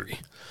history.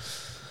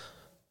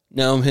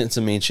 Now I'm hitting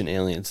some ancient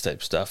aliens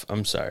type stuff.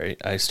 I'm sorry.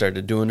 I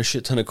started doing a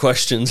shit ton of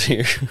questions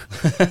here.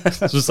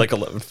 This was like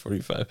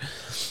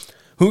 11:45.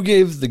 Who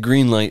gave the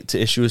green light to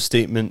issue a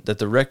statement that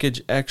the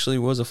wreckage actually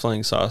was a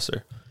flying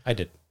saucer? I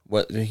did.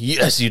 What?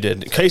 Yes, you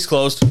did. Case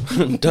closed.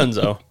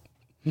 Dunzo.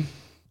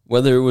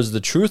 Whether it was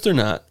the truth or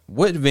not,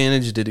 what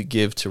advantage did it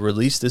give to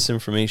release this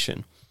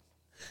information?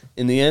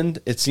 In the end,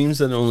 it seems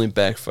that it only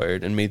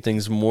backfired and made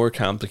things more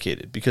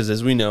complicated because,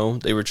 as we know,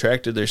 they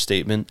retracted their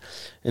statement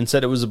and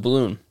said it was a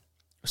balloon.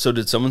 So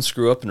did someone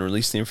screw up and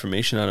release the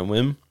information on a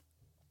whim?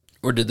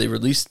 Or did they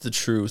release the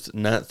truth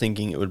not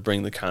thinking it would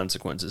bring the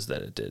consequences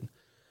that it did?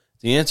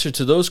 The answer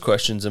to those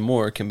questions and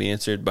more can be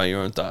answered by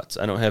your own thoughts.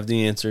 I don't have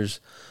the answers,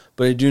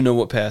 but I do know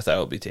what path I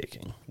will be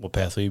taking. What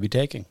path will you be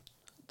taking?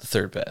 The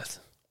third path.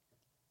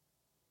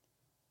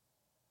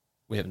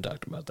 We haven't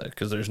talked about that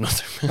because there's no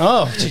third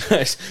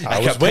path. Oh,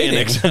 I got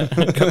panicked.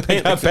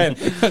 got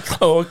panicked.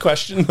 Oh,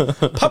 question.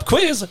 Pop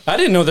quiz. I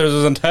didn't know there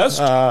was a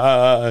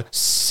test.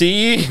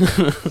 C.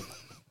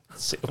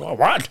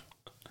 What?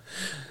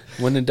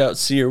 When in doubt,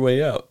 see your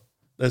way out.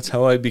 That's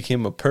how I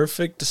became a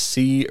perfect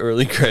C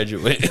early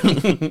graduate.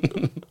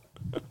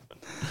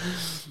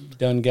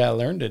 Done got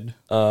learned.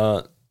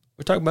 We're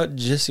talking about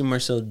Jesse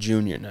Marcel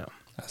Jr. now.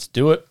 Let's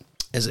do it.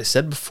 As I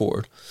said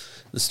before,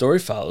 the story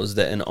follows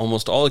that in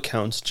almost all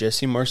accounts,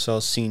 Jesse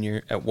Marcel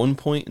Sr. at one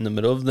point in the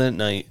middle of that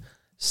night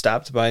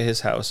stopped by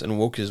his house and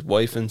woke his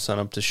wife and son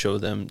up to show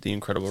them the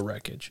incredible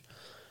wreckage.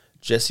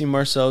 Jesse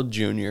Marcel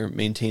Jr.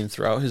 maintained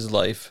throughout his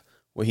life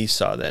what he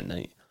saw that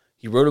night.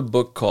 He wrote a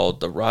book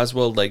called The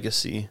Roswell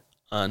Legacy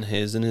on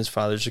his and his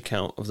father's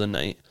account of the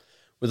night,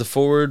 with a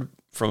foreword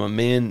from a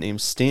man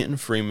named Stanton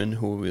Freeman,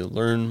 who we'll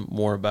learn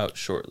more about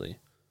shortly.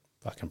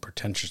 Fucking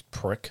pretentious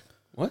prick.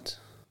 What?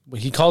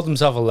 He called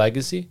himself a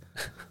legacy?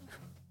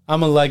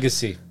 I'm a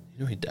legacy.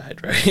 You know he died,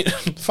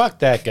 right? Fuck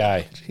that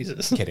guy.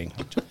 Jesus. Kidding.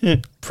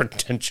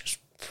 Pretentious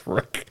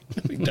Frick.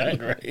 We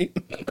died, right?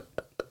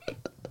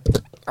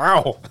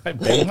 Ow! I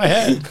banged my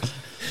head.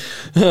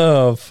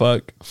 Oh,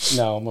 fuck.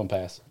 No, I'm going to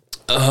pass.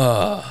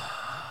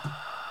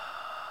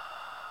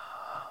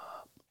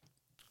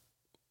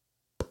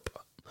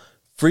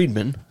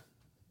 Friedman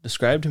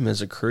described him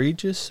as a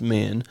courageous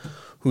man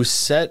who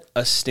set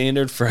a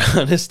standard for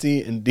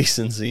honesty and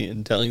decency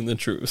in telling the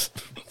truth.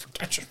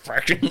 Pretentious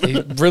prick.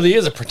 He really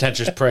is a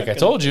pretentious prick. I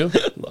told you.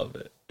 Love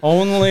it.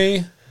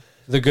 Only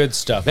the good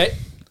stuff. Hey,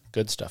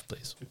 good stuff,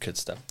 please. Good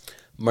stuff.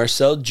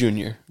 Marcel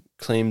Jr.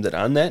 claimed that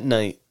on that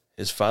night,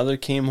 his father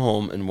came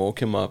home and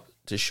woke him up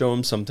to show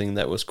him something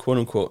that was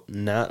quote-unquote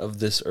not of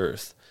this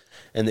earth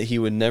and that he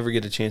would never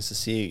get a chance to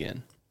see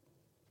again.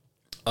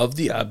 Of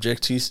the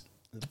objects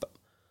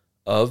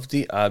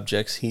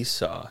he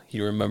saw,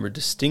 he remembered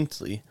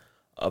distinctly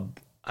a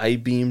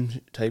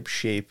I-beam type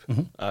shape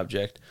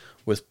object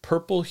with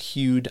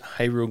purple-hued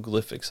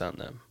hieroglyphics on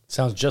them.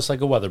 Sounds just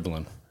like a weather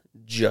balloon.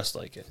 Just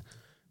like it.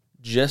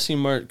 Jesse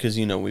Martin, because,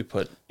 we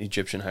put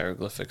Egyptian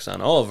hieroglyphics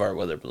on all of our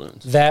weather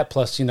balloons. That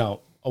plus,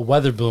 a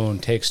weather balloon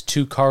takes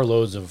 2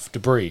 carloads of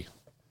debris.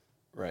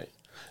 Right.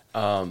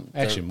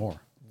 Actually, more.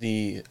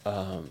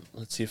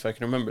 Let's see if I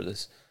can remember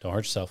this. Don't hurt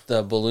yourself.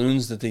 The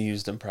balloons that they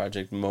used in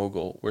Project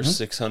Mogul were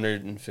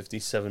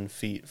 657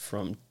 feet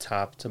from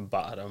top to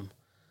bottom.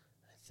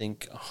 I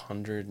think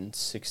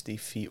 160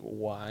 feet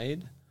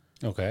wide.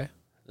 Okay.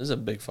 This is a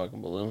big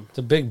fucking balloon. It's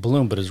a big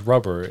balloon, but it's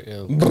rubber.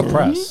 It'll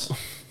compress.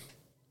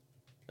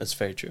 That's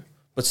very true.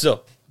 But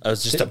still,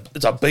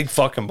 it's a big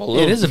fucking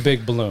balloon. It is a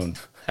big balloon.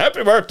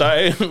 Happy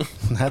birthday.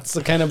 That's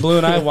the kind of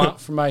balloon I want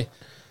for my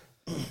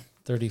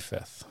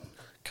 35th.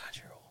 God,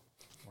 you're old.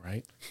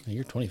 Right?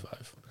 You're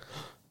 25.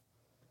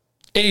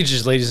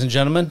 Ages, ladies and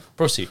gentlemen.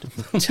 Proceed.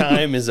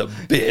 Time is a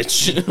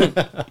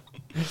bitch.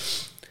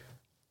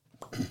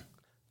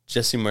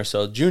 Jesse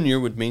Marcel Jr.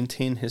 would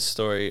maintain his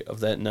story of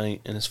that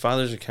night and his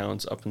father's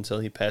accounts up until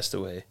he passed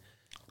away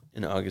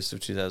in August of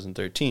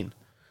 2013.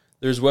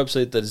 There's a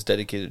website that is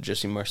dedicated to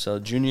Jesse Marcel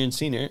Jr. and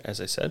Sr., as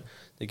I said,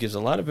 that gives a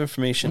lot of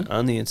information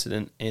on the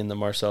incident and the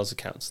Marcel's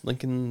accounts.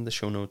 Link in the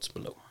show notes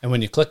below. And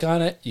when you click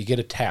on it, you get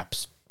a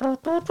taps.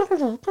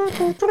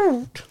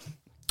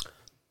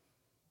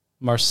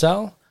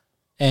 Marcel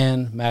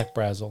and Mac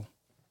Brazel.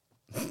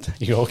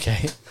 You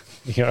okay?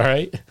 You all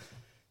right?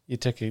 You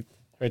took it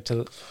right to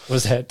the...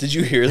 Was that... Did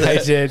you hear that? I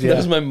did, yeah. That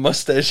was my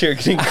mustache hair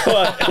getting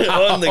caught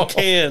on the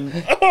can.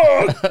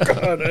 Oh,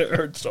 God, it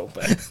hurt so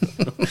bad.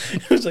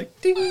 It was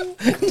like, ding.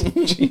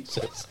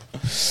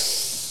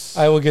 Jesus.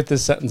 I will get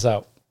this sentence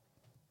out.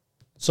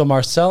 So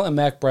Marcel and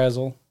Mac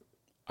Brazel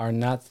are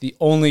not the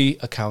only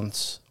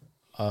accounts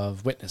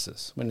of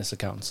witness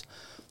accounts.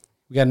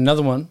 We got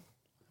another one.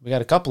 We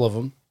got a couple of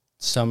them.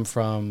 Some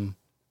from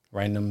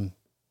random,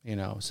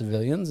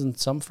 civilians, and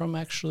some from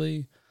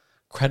actually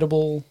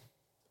credible,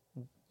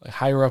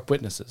 higher up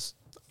witnesses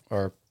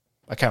or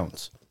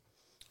accounts.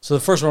 So the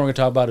first one we're going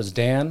to talk about is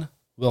Dan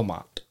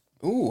Wilmot.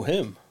 Ooh,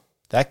 him.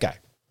 That guy.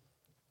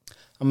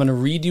 I'm going to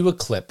read you a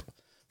clip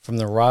from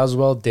the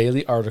Roswell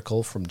Daily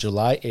article from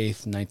July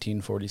 8th,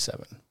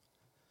 1947.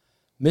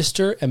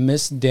 Mr. and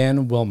Miss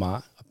Dan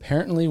Wilmot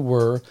apparently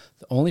were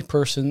the only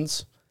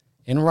persons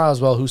in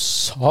Roswell who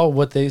saw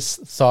what they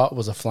thought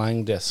was a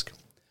flying disc.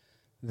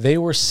 They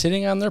were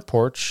sitting on their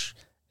porch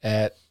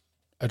at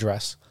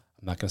address.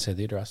 I'm not going to say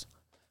the address.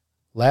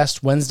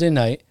 Last Wednesday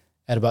night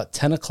at about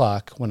 10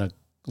 o'clock when a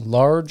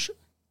large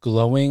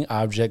glowing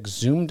object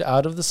zoomed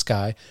out of the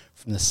sky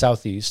from the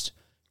southeast,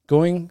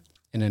 going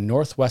in a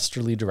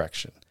northwesterly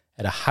direction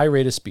at a high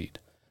rate of speed.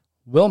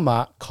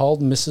 Wilmot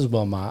called Mrs.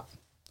 Wilmot.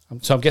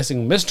 So I'm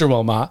guessing Mr.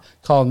 Wilmot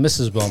called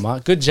Mrs.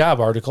 Wilmot. Good job,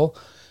 article.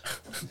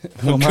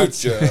 Good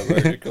job,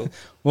 article.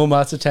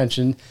 Wilmot's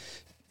attention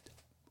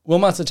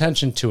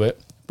to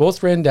it.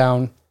 Both ran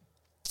down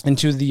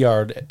into the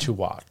yard to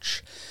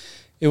watch.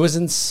 It was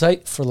in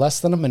sight for less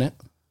than a minute,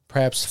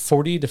 perhaps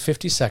 40 to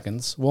 50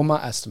 seconds,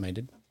 Wilmot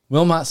estimated.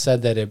 Wilmot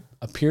said that it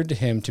appeared to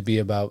him to be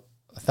about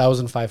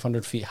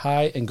 1,500 feet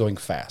high and going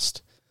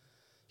fast.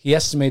 He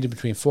estimated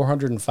between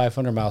 400 and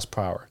 500 miles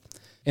per hour.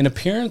 In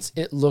appearance,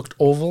 it looked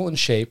oval in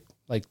shape,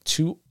 like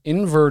 2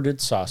 inverted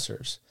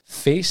saucers,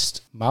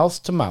 faced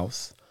mouth to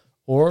mouth,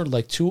 or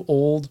like 2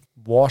 old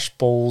wash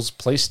bowls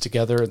placed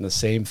together in the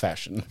same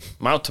fashion.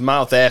 Mouth to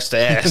mouth, ass to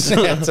ass.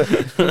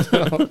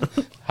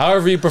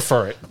 However you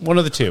prefer it. One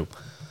of the two.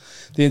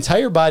 The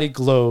entire body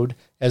glowed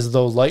as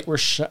though light were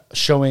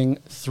showing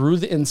through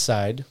the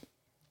inside,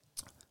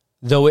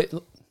 though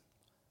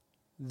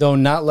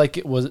not like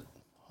it was...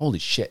 Holy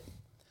shit.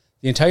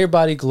 The entire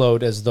body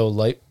glowed as though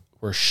light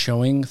were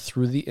showing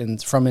through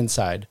from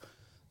inside,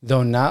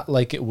 though not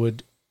like it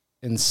would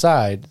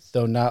inside,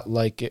 though not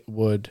like it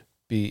would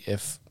be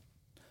if...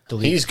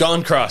 He's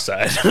gone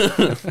cross-eyed.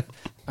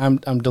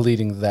 I'm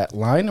deleting that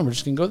line, and we're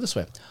just going to go this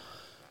way.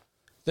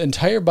 The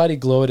entire body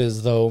glowed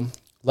as though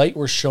light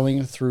were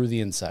showing through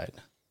the inside,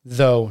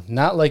 though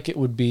not like it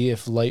would be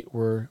if light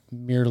were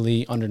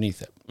merely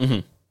underneath it.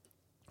 Mm-hmm.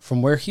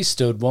 From where he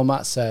stood,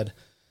 Wilmot said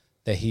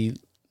that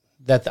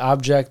the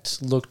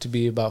object looked to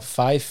be about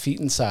 5 feet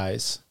in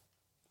size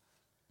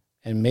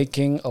and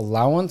making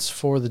allowance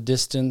for the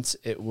distance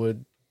it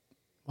would...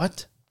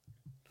 What?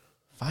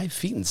 5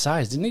 feet in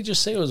size. Didn't he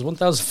just say it was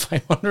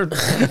 1,500?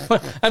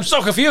 I'm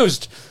so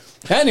confused.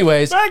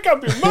 Anyways. Back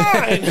up your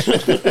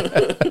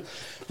mind.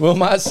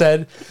 Wilmot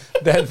said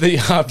that the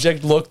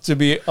object looked to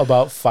be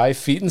about 5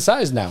 feet in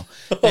size now.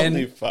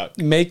 Holy fuck.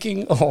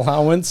 Making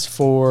allowance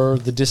for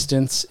the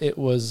distance it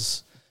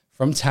was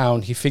from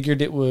town, he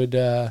figured it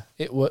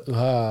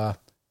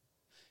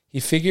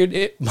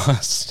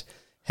must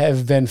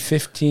have been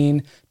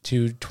 15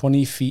 to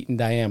 20 feet in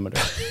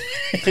diameter.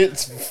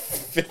 It's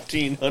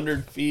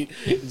 1,500 feet.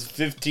 It's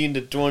 15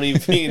 to 20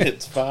 feet.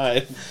 It's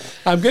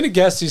 5. I'm going to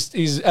guess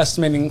he's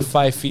estimating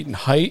 5 feet in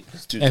height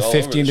and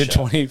 15 to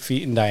 20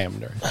 feet in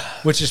diameter,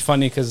 which is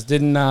funny because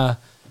didn't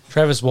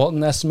Travis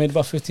Walton estimate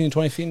about 15 to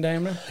 20 feet in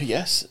diameter?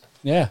 Yes.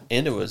 Yeah.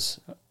 And it was...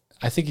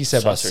 I think he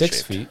said about 6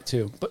 shaped. feet,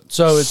 too. But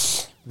so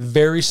it's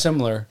very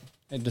similar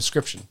in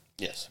description,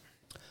 Yes.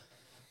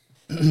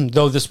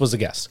 though this was a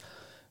guess.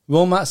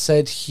 Wilmot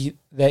said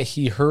that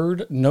he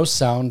heard no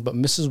sound, but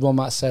Mrs.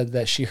 Wilmot said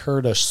that she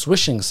heard a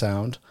swishing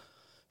sound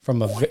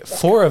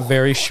for a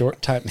very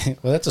short time.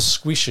 Well, that's a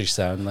squishy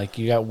sound, like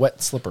you got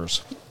wet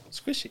slippers.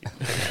 Squishy.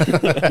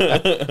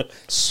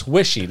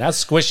 Swishy, not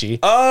squishy.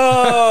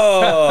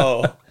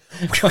 Oh!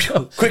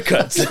 Quick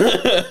cuts.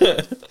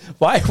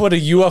 Why would a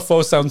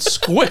UFO sound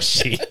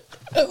squishy?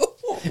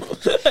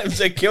 I was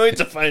like, can't wait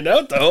to find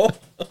out, though.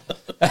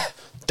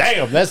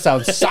 Damn, that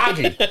sounds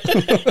soggy.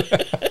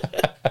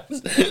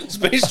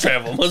 Space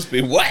travel must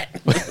be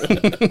wet.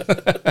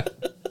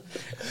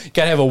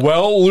 Gotta have a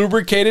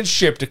well-lubricated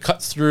ship to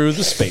cut through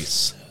the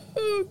space.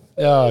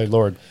 Oh,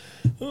 Lord.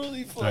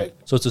 Holy fuck. Right.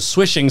 So it's a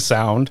swishing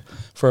sound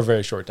for a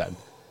very short time.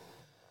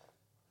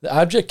 The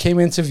object came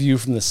into view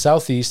from the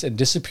southeast and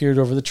disappeared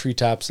over the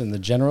treetops in the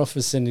general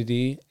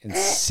vicinity in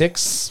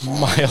 6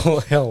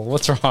 Mile Hill.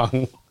 What's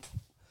wrong?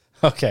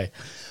 Okay.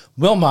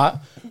 Wilmot,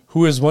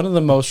 who is one of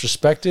the most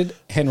respected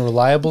and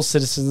reliable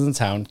citizens in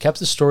town, kept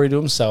the story to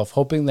himself,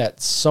 hoping that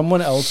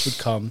someone else would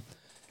come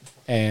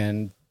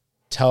and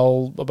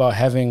tell about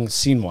having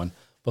seen one.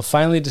 But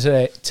finally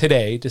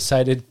today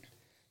decided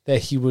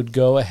that he would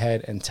go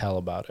ahead and tell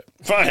about it.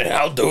 Fine,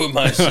 I'll do it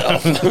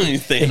myself.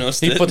 Thanos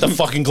He put the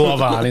fucking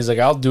glove on. He's like,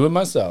 I'll do it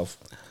myself.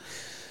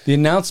 The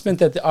announcement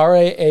that the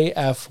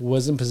RAAF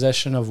was in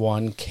possession of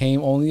one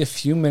came only a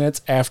few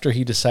minutes after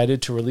he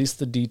decided to release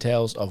the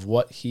details of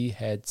what he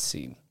had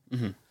seen.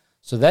 Mm-hmm.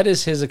 So that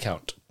is his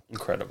account.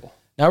 Incredible.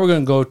 Now we're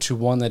going to go to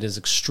one that is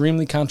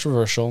extremely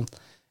controversial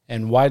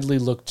and widely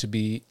looked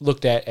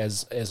at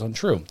as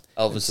untrue.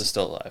 Elvis is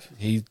still alive.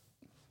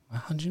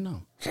 How'd you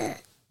know?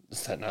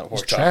 Is that not what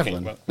we're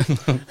traveling.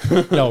 talking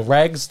about? No,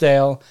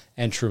 Ragsdale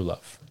and True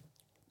Love.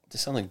 They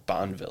sound like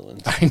Bond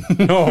villains.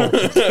 No,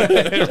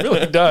 it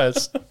really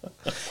does.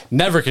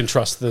 Never can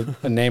trust the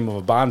name of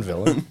a Bond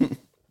villain.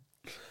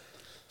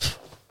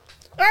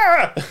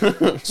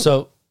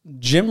 So,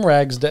 Jim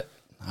Ragsdale...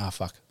 Ah,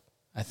 fuck.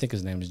 I think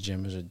his name is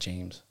Jim. Is it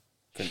James?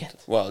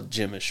 Well,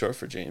 Jim is short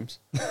for James.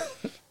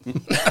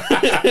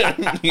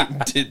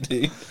 Did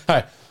he? All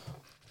right.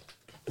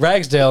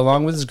 Ragsdale,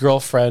 along with his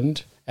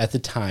girlfriend at the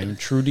time,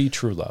 Trudy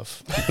True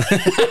Love.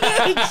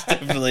 It's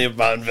definitely a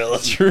Bond villain.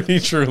 Trudy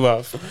True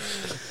Love.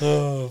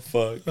 Oh,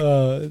 fuck.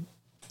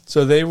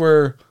 So they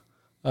were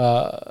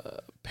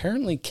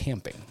apparently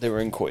camping. They were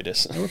in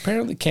coitus. They were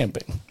apparently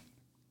camping.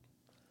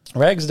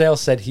 Ragsdale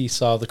said he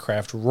saw the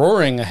craft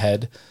roaring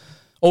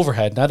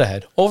overhead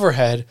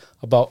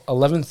about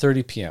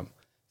 11:30 p.m.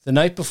 the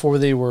night before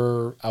they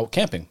were out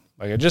camping.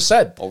 Like I just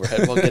said.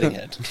 Overhead while getting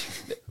head.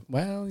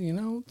 Well,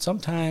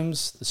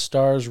 sometimes the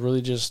stars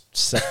really just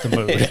set the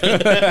mood.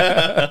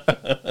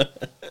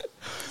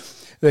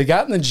 They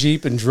got in the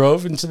Jeep and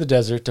drove into the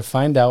desert to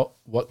find out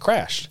what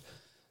crashed.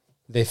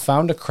 They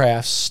found a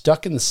craft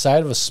stuck in the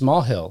side of a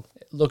small hill.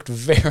 It looked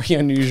very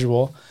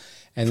unusual,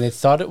 and they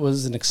thought it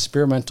was an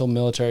experimental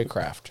military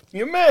craft.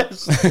 You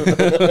missed.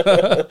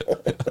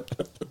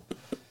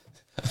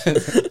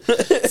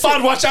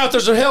 Fod, watch out,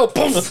 there's a hill.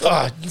 Boom.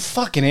 Oh, you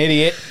fucking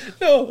idiot.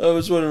 No, I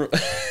was wondering.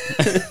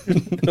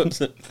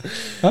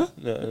 Huh?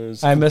 No,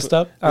 I messed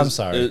up? I'm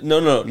sorry.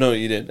 No,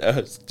 you didn't. I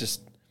was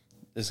just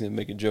going to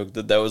make a joke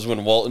that was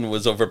when Walton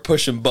was over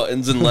pushing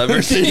buttons and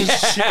levers and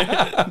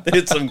shit. They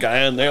had some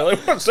guy on there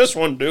like, what's this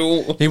one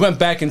do? He went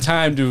back in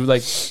time to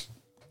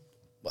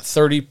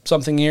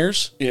 30-something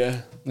years.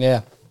 Yeah.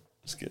 Yeah.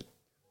 That's good.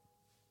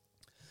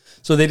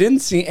 So they didn't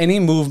see any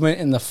movement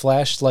in their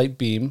flashlight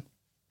beam.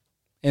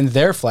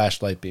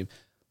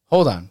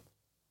 Hold on.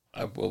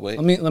 I will wait.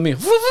 Let me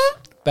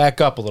back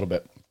up a little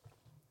bit.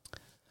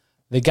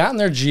 They got in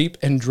their Jeep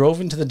and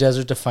drove into the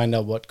desert to find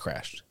out what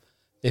crashed.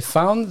 They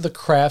found the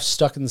craft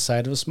stuck in the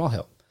side of a small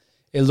hill.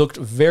 It looked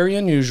very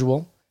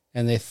unusual,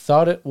 and they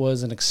thought it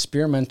was an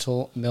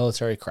experimental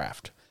military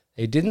craft.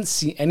 They didn't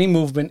see any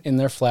movement in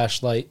their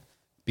flashlight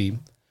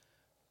beam,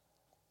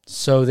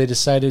 so they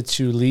decided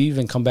to leave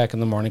and come back in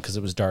the morning because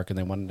it was dark and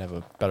they wanted to have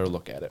a better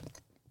look at it.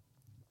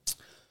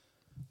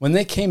 When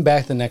they came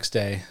back the next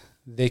day,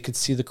 they could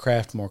see the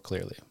craft more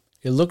clearly.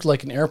 It looked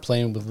like an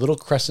airplane with little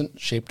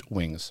crescent-shaped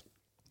wings.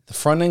 The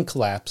front end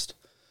collapsed,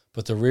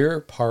 but the rear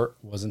part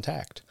was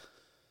intact.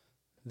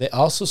 They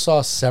also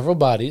saw several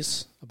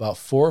bodies, about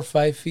 4 or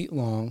 5 feet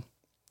long,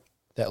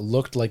 that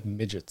looked like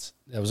midgets.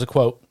 That was a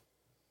quote.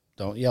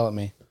 Don't yell at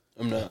me.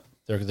 I'm not.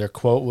 Their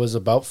quote was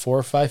about 4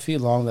 or 5 feet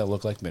long that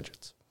looked like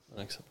midgets.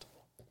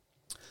 Unacceptable.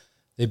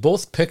 They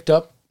both picked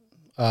up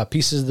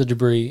pieces of the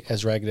debris,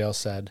 as Ragdale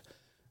said.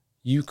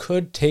 You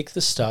could take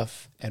the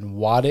stuff and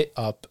wad it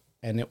up,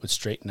 and it would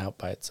straighten out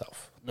by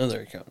itself.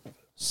 Another account of it.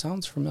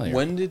 Sounds familiar.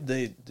 When did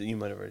they, you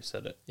might have already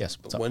said it. Yes.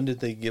 But when did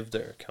they give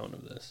their account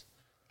of this?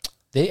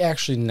 They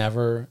actually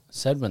never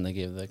said when they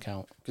gave the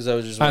account. Because I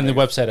was just on the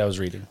website I was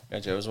reading.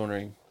 Gotcha. I was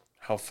wondering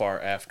how far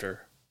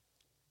after.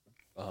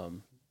 Well,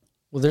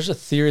 there's a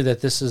theory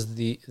that this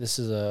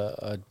is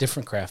a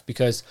different craft,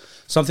 because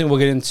something we'll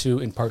get into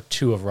in part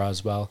 2 of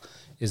Roswell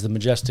is the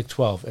Majestic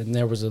 12, and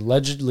there was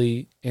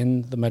allegedly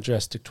in the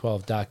Majestic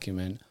 12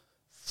 document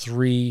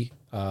 3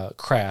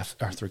 crashes,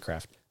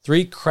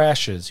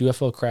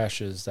 UFO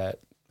crashes that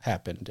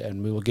happened,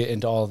 and we will get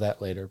into all of that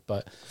later.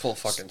 But full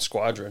fucking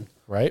squadron,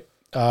 right?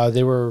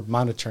 They were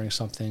monitoring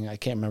something. I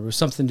can't remember. It was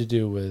something to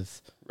do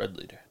with Red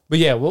Leader. But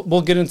yeah,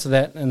 we'll get into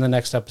that in the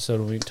next episode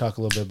when we talk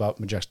a little bit about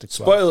Majestic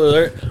 12. Spoiler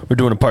alert. We're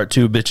doing a part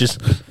 2, bitches.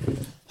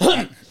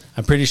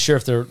 I'm pretty sure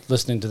if they're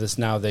listening to this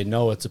now, they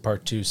know it's a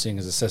part 2, seeing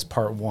as it says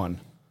part 1.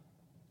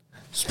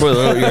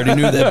 Spoiler alert, you already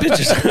knew that,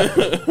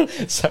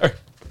 bitches. Sorry.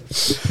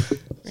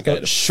 You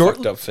got a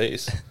fucked up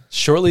face.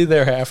 Shortly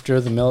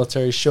thereafter, the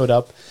military showed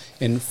up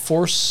in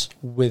force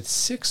with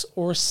 6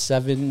 or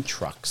 7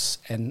 trucks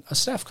and a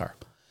staff car.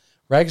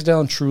 Ragsdale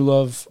and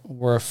Truelove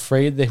were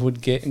afraid they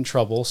would get in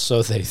trouble,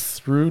 so they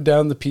threw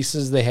down the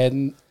pieces they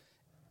hadn't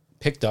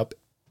picked up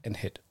and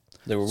hid.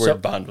 They were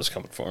worried Bond was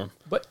coming for them.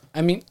 But,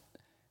 I mean,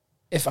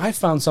 if I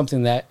found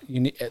something that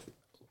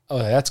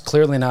that's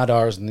clearly not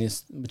ours and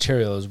this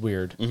material is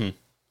weird, I'm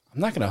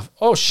not going to,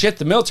 oh shit,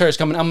 the military's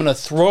coming, I'm going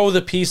to throw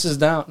the pieces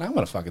down. I'm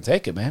going to fucking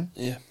take it, man.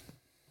 Yeah.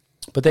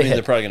 But they're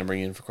probably going to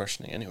bring you in for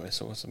questioning anyway,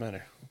 so what's the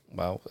matter?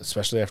 Well,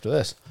 especially after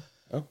this.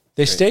 Oh,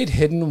 they stayed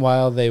hidden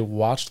while they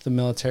watched the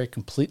military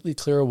completely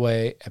clear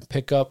away and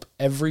pick up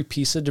every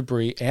piece of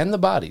debris and the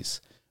bodies.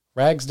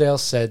 Ragsdale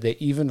said they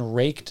even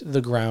raked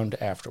the ground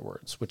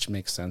afterwards, which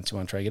makes sense. You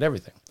want to try to get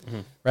everything.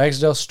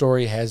 Ragsdale's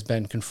story has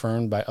been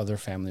confirmed by other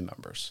family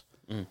members.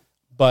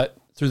 But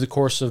through the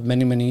course of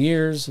many, many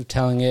years of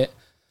telling it,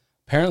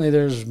 apparently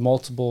there's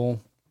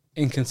multiple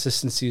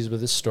inconsistencies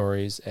with his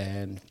stories,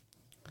 and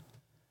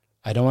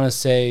I don't want to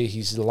say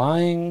he's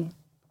lying,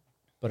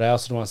 but I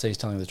also don't want to say he's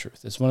telling the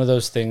truth. It's one of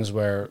those things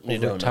where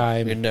over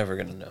time... You're never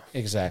going to know.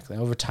 Exactly.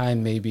 Over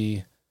time,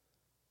 maybe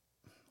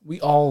we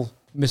all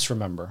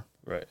misremember.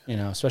 Right. You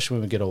know, especially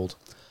when we get old.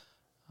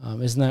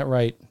 Isn't that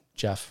right,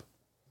 Jeff?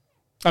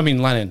 I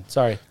mean, Lennon.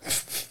 Sorry.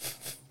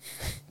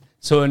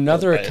 So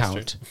another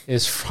account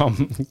is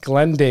from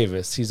Glenn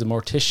Davis. He's a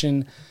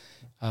mortician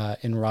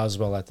in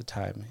Roswell at the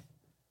time.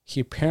 He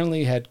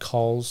apparently had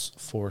calls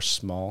for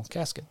small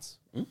caskets.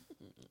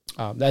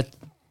 That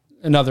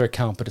another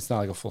account, but it's not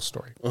like a full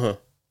story.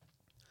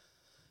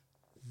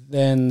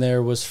 Then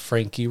there was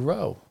Frankie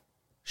Rowe.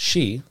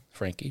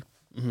 Frankie,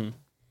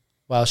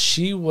 while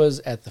she was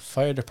at the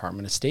fire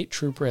department, a state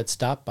trooper had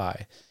stopped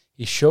by.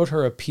 He showed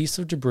her a piece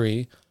of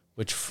debris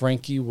which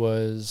Frankie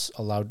was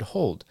allowed to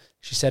hold.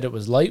 She said it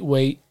was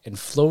lightweight and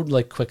flowed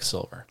like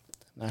quicksilver.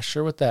 Not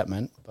sure what that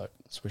meant, but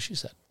that's what she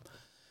said.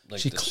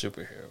 Like the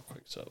superhero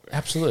Quicksilver.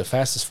 Absolutely,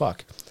 fast as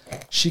fuck.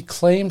 She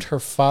claimed her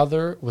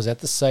father was at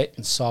the site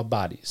and saw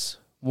bodies,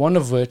 one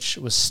of which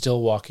was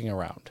still walking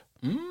around.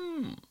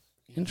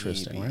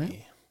 Interesting,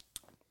 right?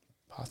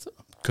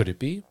 Could it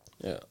be?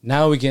 Yeah.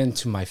 Now we get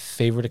into my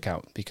favorite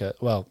account because,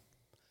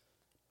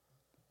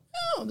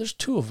 there's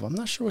 2 of them. I'm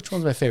not sure which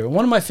one's my favorite.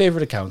 One of my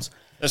favorite accounts.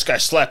 This guy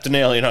slapped an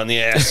alien on the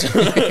ass.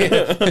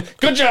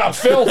 Good job,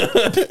 Phil.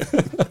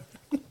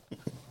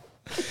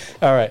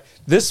 All right.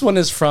 This one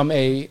is from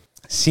a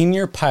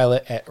senior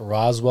pilot at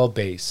Roswell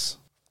Base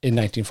in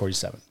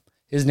 1947.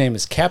 His name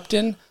is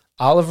Captain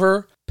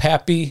Oliver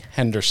Pappy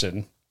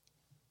Henderson.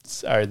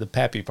 Sorry, the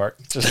Pappy part.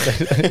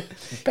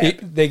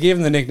 They gave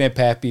him the nickname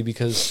Pappy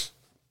because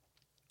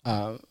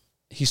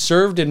he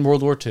served in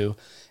World War II,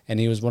 and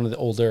he was one of the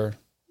older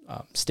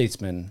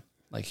statesmen.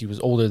 Like, he was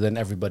older than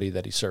everybody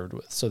that he served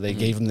with. So they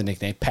gave him the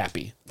nickname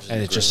Pappy,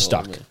 and it just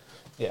stuck.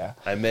 Yeah.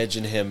 I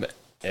imagine him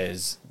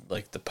as,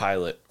 like, the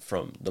pilot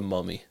from The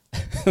Mummy.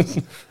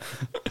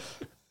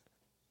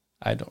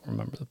 I don't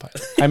remember the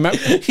pilot. I remember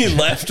he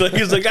laughed like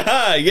he's like,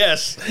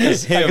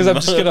 yes, him. Because I'm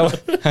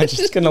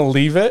just gonna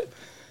leave it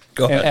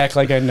and act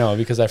like I know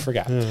because I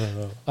forgot.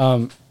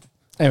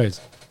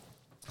 Anyways,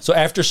 so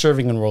after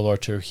serving in World War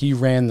II, he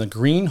ran the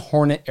Green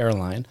Hornet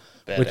airline,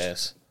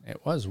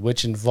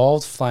 which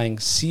involved flying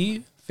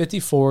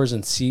C-54s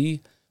and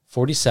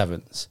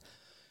C-47s.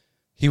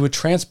 He would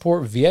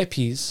transport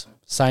VIPs,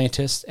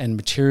 scientists, and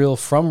material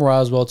from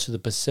Roswell to the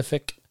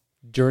Pacific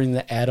during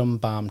the atom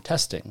bomb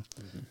testing.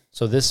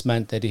 So this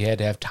meant that he had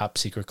to have top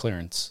secret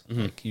clearance.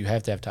 Like, you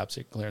have to have top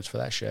secret clearance for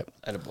that shit.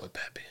 Attaboy,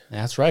 Pappy.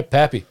 That's right,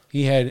 Pappy.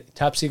 He had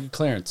top secret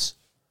clearance.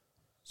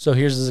 So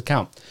here's his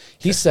account.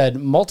 He said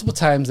multiple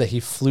times that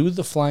he flew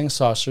the flying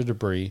saucer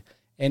debris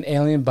and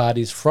alien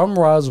bodies from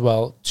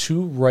Roswell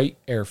to Wright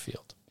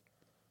Airfield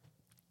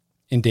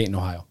in Dayton,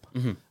 Ohio.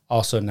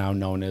 Also now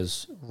known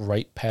as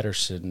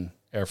Wright-Patterson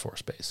Air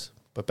Force Base.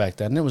 But back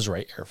then it was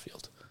Wright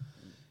Airfield.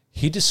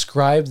 He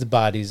described the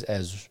bodies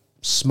as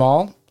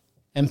small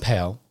and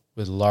pale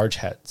with large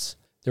heads.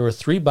 There were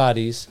 3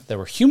 bodies that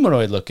were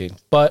humanoid looking,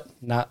 but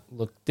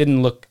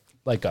didn't look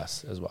like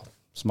us as well.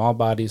 Small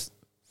bodies,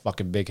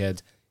 fucking big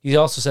heads. He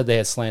also said they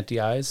had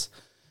slanty eyes.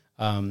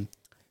 Now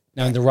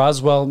in the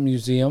Roswell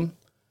Museum,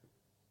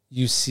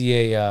 you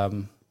see a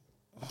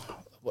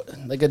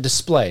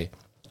display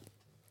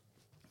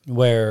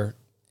where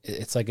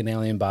it's like an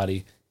alien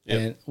body,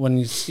 and when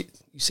you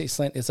say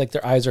slant, it's like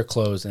their eyes are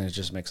closed and it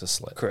just makes a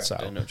slit. Correct. So,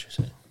 I know what you're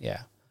saying.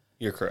 Yeah,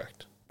 You're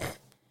correct.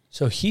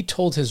 So he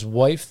told his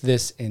wife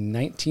this in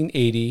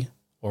 1980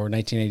 or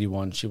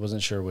 1981. She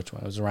wasn't sure which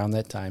one. It was around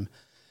that time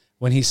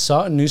when he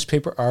saw a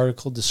newspaper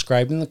article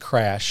describing the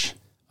crash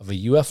of a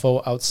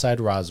UFO outside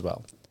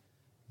Roswell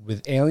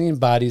with alien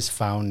bodies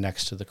found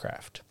next to the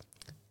craft.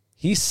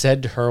 He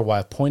said to her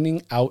while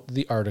pointing out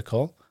the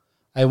article,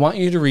 "I want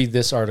you to read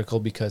this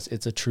article because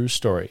it's a true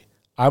story.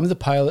 I'm the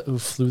pilot who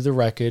flew the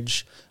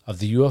wreckage of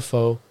the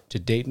UFO to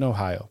Dayton,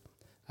 Ohio.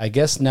 I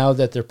guess now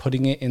that they're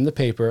putting it in the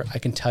paper, I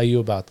can tell you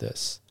about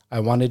this. I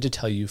wanted to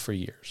tell you for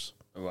years."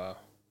 Wow.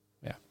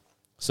 Yeah.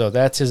 So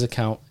that's his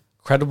account.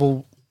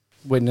 Credible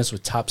witness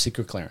with top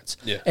secret clearance.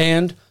 Yeah.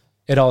 And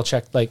it all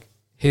checked, like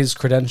his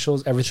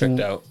credentials, everything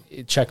Checked out.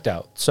 It checked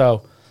out.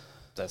 So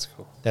That's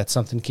cool. that's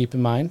something to keep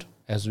in mind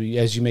as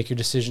you make your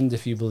decisions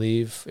if you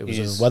believe it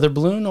was a weather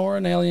balloon or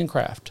an alien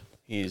craft.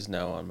 He's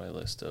now on my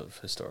list of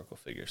historical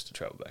figures to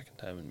travel back in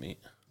time and meet.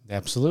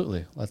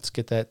 Absolutely. Let's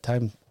get that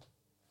time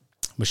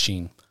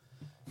machine.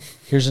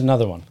 Here's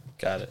another one.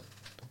 Got it.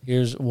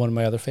 Here's one of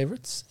my other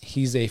favorites.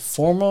 He's a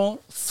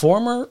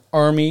former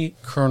Army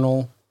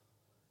colonel,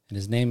 and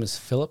his name is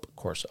Philip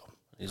Corso.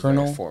 He's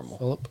Colonel very formal.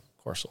 Philip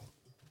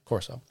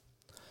Corso.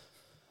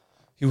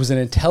 He was an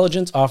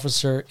intelligence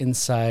officer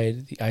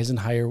inside the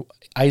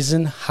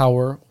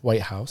Eisenhower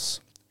White House,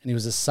 and he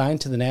was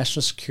assigned to the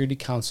National Security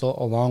Council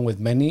along with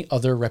many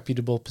other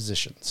reputable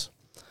positions.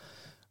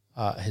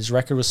 His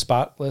record was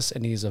spotless,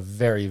 and he's a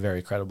very,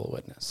 very credible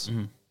witness.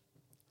 Mm-hmm.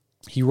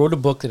 He wrote a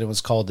book that it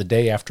was called The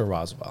Day After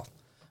Roswell.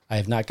 I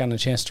have not gotten a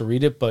chance to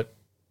read it, but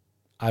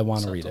I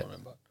want to read it.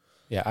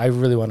 Yeah, I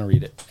really want to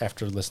read it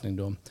after listening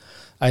to him.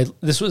 I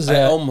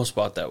almost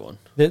bought that one.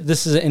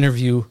 This is an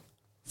interview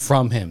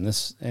from him.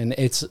 And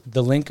it's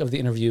the link of the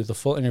interview. The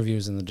full interview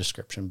is in the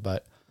description,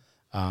 but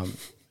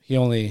he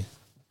only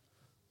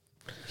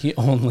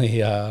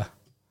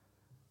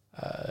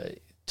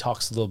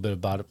talks a little bit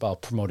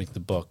about promoting the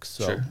book.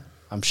 So sure.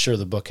 I'm sure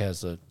the book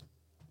has a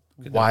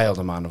wild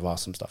amount of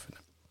awesome stuff in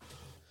it.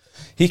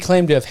 He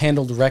claimed to have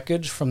handled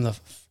wreckage from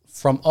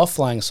a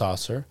flying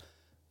saucer,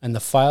 and the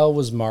file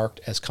was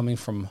marked as coming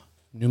from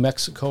New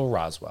Mexico,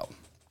 Roswell.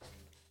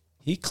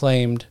 He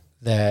claimed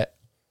that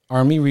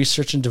Army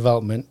Research and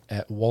Development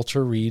at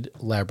Walter Reed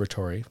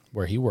Laboratory,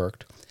 where he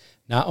worked,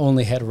 not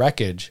only had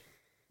wreckage,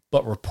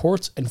 but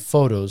reports and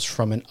photos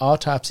from an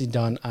autopsy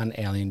done on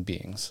alien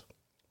beings.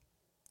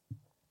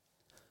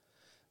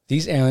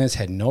 These aliens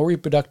had no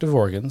reproductive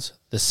organs.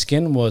 The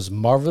skin was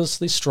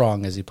marvelously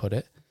strong, as he put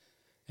it.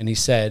 And he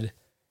said,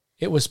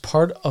 it was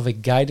part of a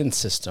guidance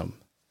system.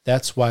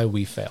 That's why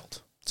we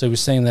failed. So he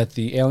was saying that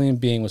the alien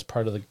being was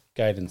part of the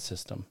guidance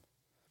system.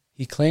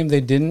 He claimed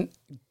they didn't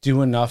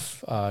do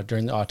enough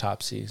during the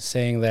autopsy,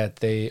 saying that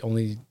they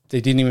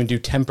didn't even do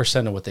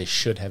 10% of what they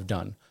should have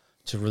done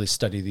to really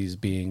study these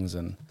beings.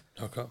 And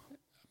okay.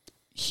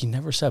 He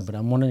never said, but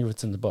I'm wondering if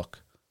it's in the book.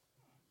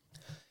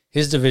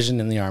 His division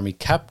in the Army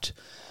kept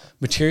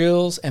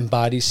materials and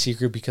bodies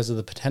secret because of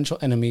the potential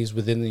enemies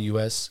within the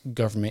U.S.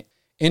 government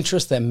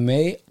interests that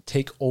may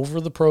take over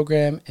the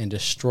program and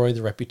destroy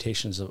the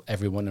reputations of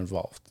everyone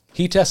involved.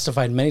 He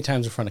testified many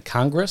times in front of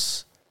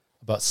Congress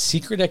about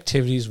secret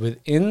activities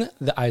within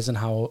the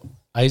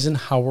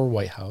Eisenhower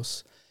White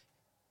House.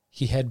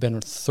 He had been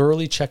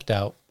thoroughly checked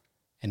out,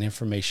 and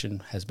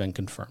information has been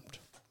confirmed.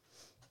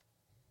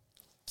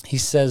 He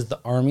says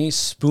the Army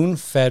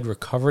spoon-fed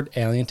recovered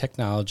alien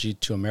technology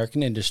to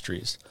American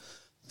industries,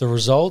 the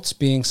results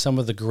being some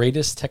of the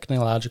greatest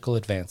technological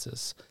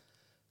advances,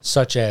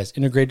 such as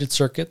integrated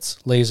circuits,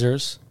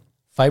 lasers,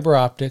 fiber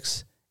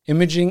optics,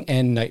 imaging,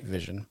 and night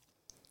vision.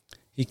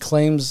 He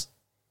claims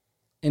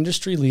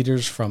industry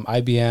leaders from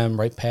IBM,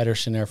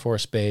 Wright-Patterson Air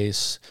Force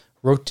Base,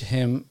 wrote to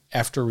him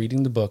after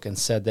reading the book and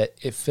said that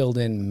it filled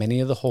in many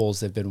of the holes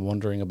they've been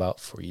wondering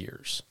about for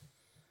years.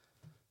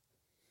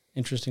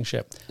 Interesting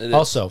shit.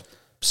 Also,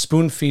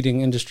 spoon-feeding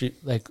industry,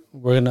 like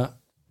we're going to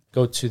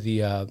go to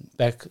the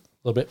back a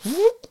little bit,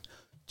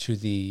 to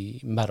the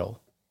metal,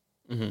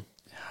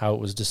 how it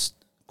was just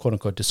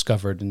quote-unquote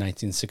discovered in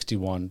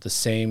 1961, the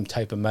same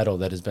type of metal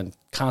that has been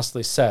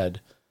constantly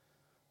said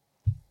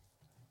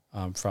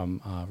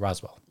from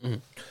Roswell.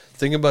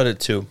 Think about it,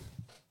 too.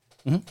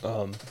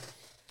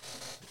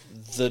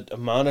 the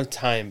amount of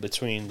time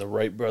between the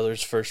Wright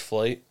brothers' first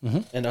flight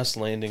and us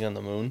landing on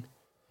the moon,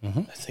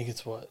 I think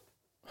it's what?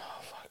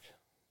 Oh, fuck.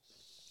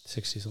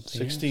 60-something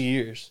 60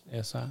 years.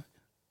 Yes,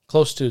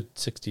 close to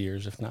 60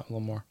 years, if not a little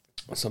more.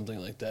 Something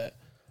like that.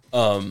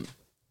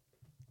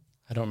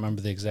 I don't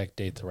remember the exact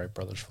date the Wright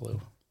brothers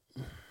flew.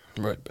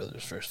 Wright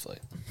brothers' first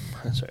flight.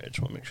 Sorry, I just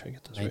want to make sure I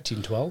get this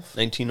 1912? right.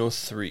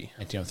 1903.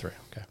 1903,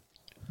 okay.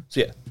 So,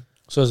 yeah.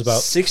 So it was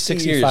about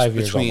 65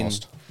 years between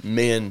almost.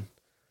 man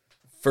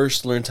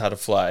first learned how to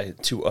fly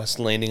to us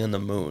landing on the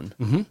moon.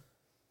 Mm-hmm.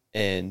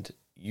 And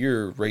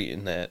you're right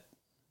in that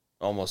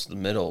almost the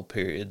middle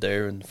period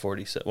there in the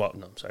 47. Well,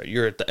 no, I'm sorry.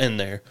 You're at the end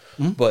there.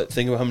 Mm-hmm. But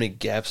think about how many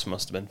gaps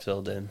must have been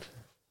filled in.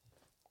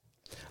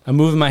 I'm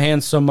moving my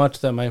hands so much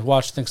that my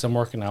watch thinks I'm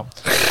working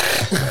out.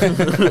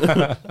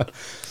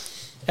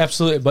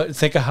 Absolutely. But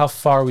think of how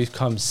far we've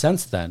come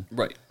since then.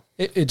 Right.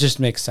 It just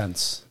makes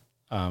sense.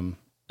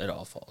 It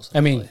all falls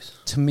into place.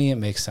 To me, it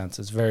makes sense.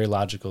 It's very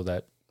logical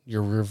that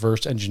you're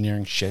reverse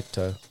engineering shit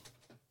to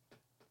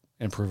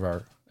improve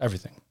our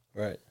everything.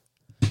 Right.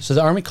 So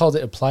the Army called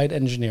it applied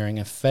engineering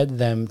and fed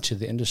them to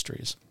the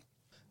industries.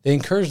 They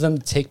encouraged them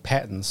to take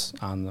patents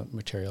on the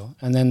material,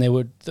 and then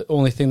the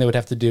only thing they would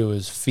have to do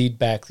is feed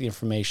back the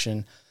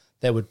information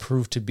that would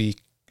prove to be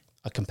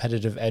a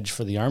competitive edge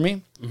for the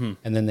Army,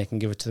 and then they can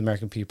give it to the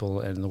American people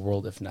and the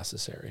world if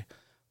necessary.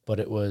 But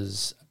it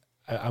was,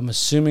 I'm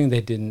assuming they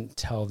didn't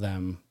tell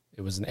them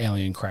it was an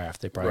alien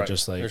craft. They probably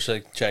just They're just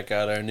like, check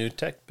out our new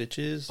tech,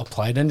 bitches.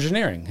 applied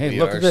engineering. Hey, We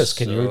look are at this.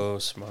 Can so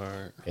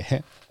smart.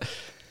 Yeah.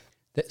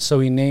 So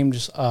he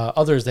named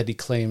others that he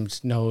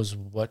claimed knows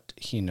what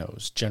he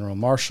knows. General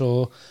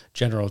Marshall,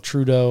 General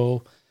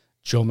Trudeau,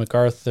 Joe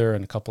MacArthur,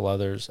 and a couple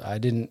others. I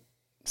didn't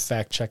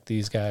fact check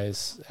these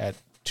guys at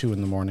 2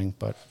 a.m,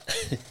 but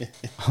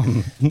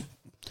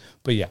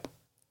but yeah.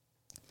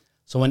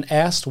 So when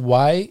asked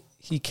why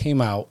he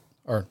came out,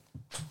 or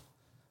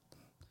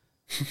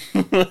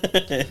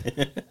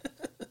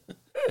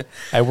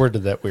I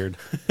worded that weird.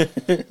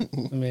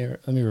 Let me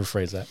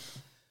rephrase that.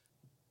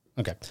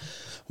 Okay.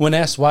 When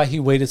asked why he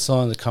waited so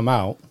long to come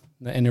out,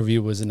 the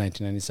interview was in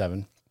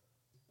 1997,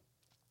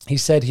 he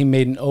said he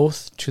made an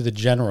oath to the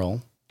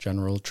General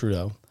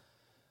Trudeau,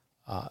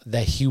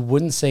 that he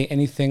wouldn't say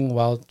anything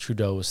while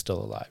Trudeau was still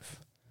alive.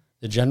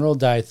 The general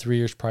died 3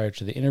 years prior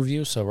to the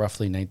interview, so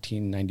roughly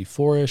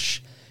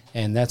 1994-ish,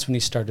 and that's when he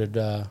started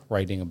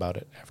writing about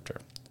it after.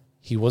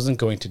 He wasn't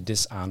going to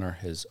dishonor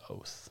his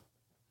oath,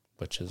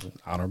 which is an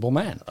honorable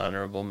man.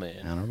 Honorable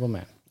man. Honorable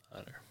man.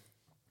 Honor.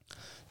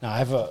 Now, I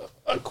have a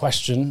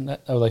question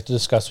that I would like to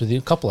discuss with you,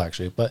 a couple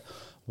actually, but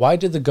why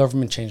did the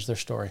government change their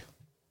story?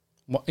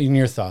 In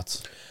your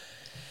thoughts?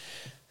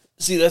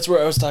 See, that's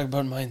where I was talking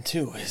about mine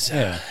too.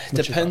 It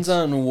depends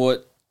on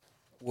what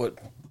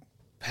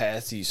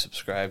path you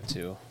subscribe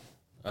to.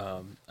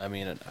 I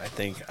mean, I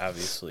think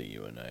obviously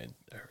you and I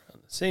are on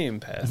the same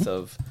path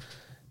of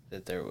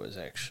that there was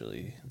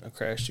actually a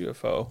crashed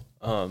UFO.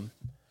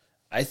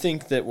 I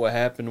think that what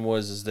happened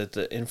is that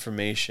the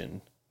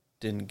information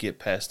didn't get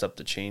passed up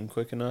the chain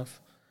quick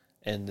enough,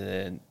 and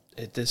then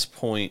at this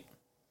point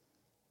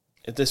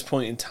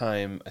in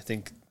time, I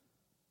think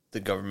the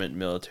government and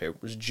military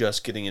was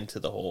just getting into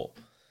the whole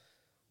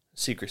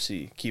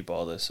secrecy, keep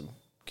all this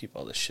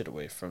shit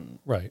away from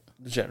the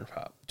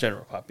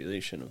general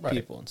population of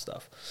people and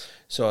stuff.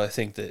 So I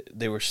think that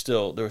there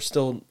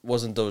still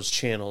wasn't those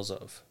channels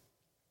of,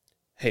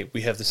 hey,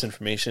 we have this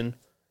information,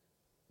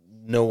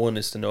 no one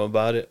is to know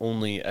about it,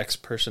 only X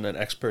person and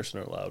X person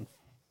are allowed.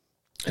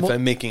 If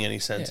I'm making any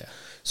sense. Yeah.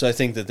 So I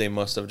think that they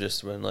must have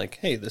just been like,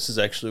 hey, this is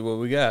actually what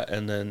we got.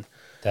 And then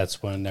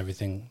that's when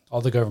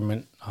all the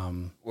government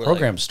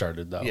programs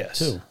started, though,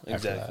 too.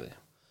 Exactly.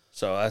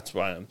 So that's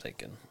why I'm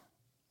thinking.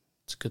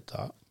 It's a good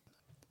thought.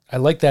 I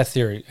like that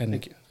theory,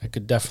 and I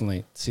could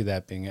definitely see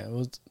that being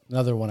it.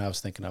 Another one I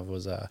was thinking of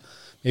was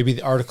maybe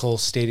the article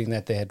stating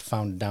that they had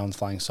found a down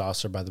flying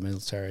saucer by the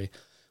military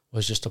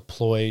was just a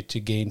ploy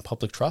to gain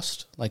public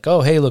trust. Like,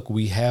 oh, hey, look,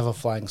 we have a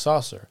flying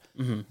saucer.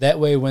 Mm-hmm.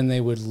 That way, when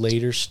they would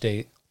later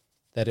state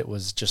that it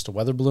was just a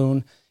weather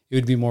balloon, it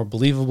would be more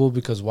believable,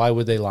 because why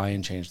would they lie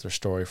and change their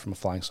story from a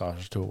flying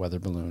saucer to a weather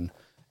balloon?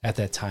 At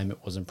that time, it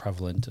wasn't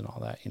prevalent and all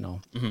that, you know.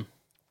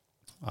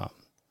 Mm-hmm.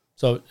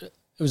 So it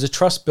was a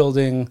trust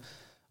building.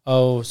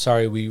 Oh,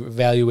 sorry, we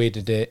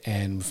evaluated it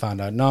and we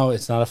found out, no,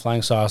 it's not a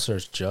flying saucer.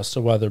 It's just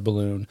a weather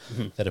balloon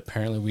that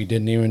apparently we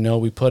didn't even know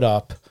we put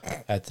up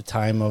at the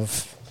time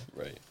of,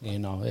 you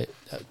know, it.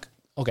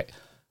 Okay.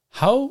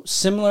 How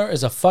similar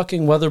is a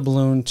fucking weather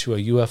balloon to a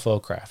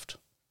UFO craft?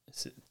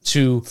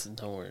 To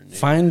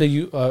find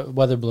a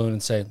weather balloon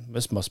and say,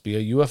 this must be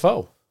a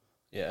UFO.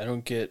 Yeah, I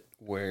don't get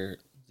where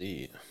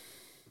if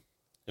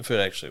it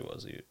actually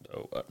was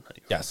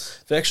yes.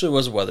 If it actually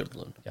was a weather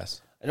balloon. Yes.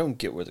 I don't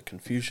get where the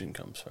confusion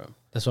comes from.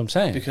 That's what I'm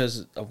saying.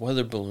 Because a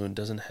weather balloon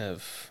doesn't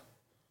have,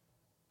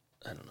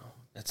 I don't know,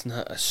 it's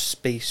not a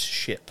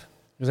spaceship.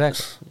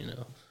 Exactly. You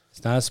know?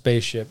 It's not a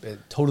spaceship.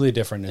 It's totally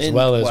different, as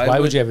well as why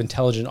would you have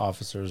intelligent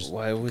officers?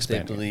 Why would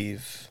they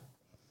believe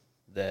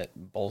that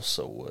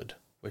balsa wood,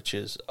 which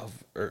is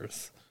of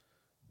Earth,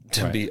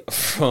 to be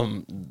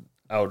from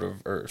out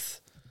of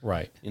Earth.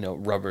 Right. You know,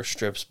 rubber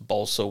strips,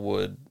 balsa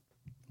wood.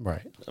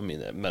 Right. I mean,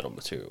 that metal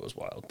material was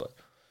wild, but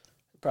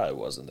it probably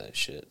wasn't that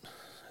shit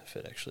if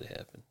it actually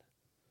happened.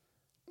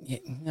 You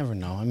never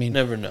know. I mean,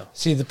 never know.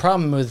 See, the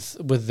problem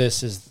with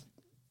this is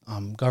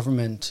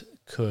government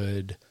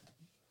could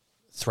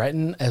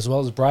threaten as well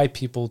as bribe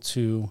people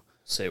to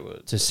say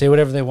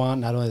whatever they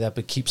want. Not only that,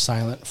 but keep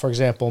silent. For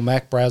example,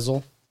 Mac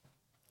Brazel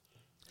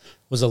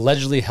was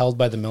allegedly held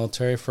by the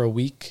military for a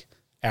week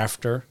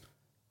after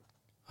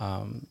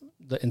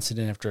the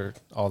incident, after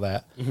all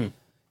that. Mm-hmm.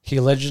 He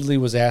allegedly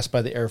was asked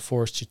by the Air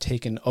Force to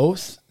take an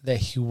oath that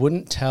he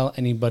wouldn't tell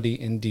anybody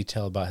in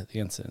detail about the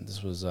incident.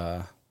 This was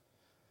an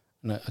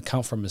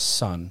account from his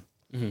son.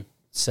 Mm-hmm.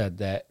 Said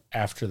that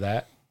after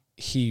that,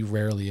 he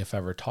rarely, if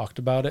ever, talked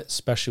about it,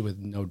 especially with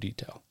no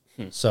detail.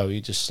 So he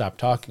just stopped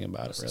talking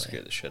about it, really.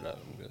 Scare the shit out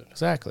of him. Good.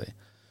 Exactly.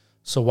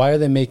 So why are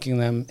they making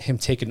him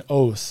take an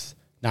oath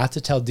not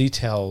to tell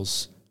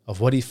details of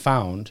what he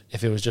found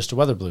if it was just a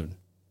weather balloon?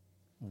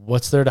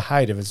 What's there to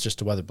hide if it's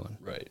just a weather balloon?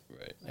 Right.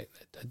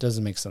 It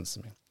doesn't make sense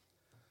to me.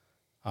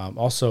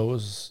 Also,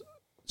 was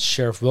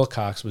Sheriff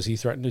Wilcox, was he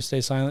threatened to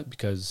stay silent?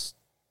 Because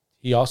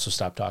he also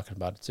stopped talking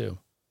about it, too.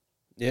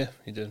 Yeah,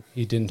 he did.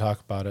 He didn't talk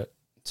about it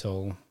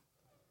until...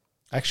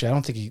 Actually, I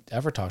don't think he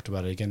ever talked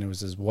about it again. It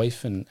was his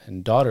wife and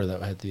daughter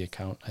that had the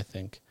account, I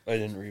think. I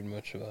didn't read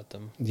much about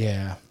them.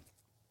 Yeah.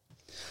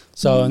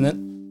 So, and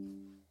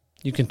then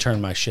you can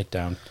turn my shit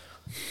down.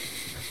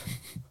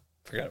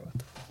 Forgot about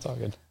that. It's all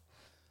good.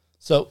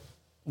 So,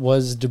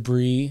 was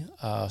debris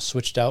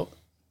switched out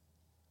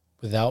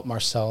without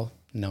Marcel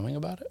knowing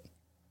about it?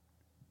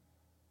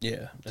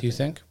 Yeah. Do you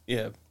think?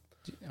 Yeah.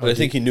 But I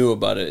think he knew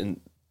about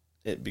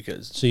it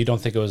because... So you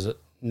don't think it was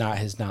not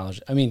his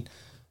knowledge? I mean...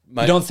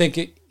 You don't think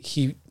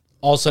he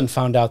all of a sudden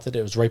found out that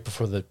it was right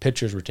before the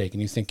pictures were taken?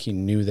 You think he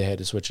knew they had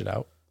to switch it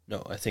out?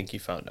 No, I think he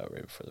found out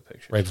right before the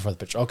picture. Right before the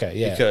picture. Okay,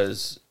 yeah.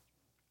 Because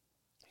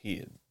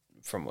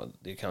from what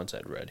the accounts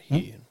I'd read,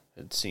 he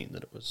had seen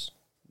that it was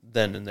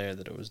then and there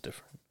that it was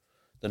different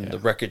than the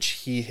wreckage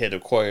he had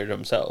acquired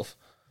himself.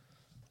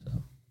 So.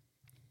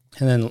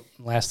 And then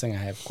last thing I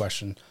have a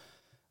question.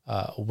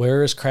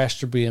 Where is crash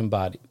debris and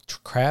bodies?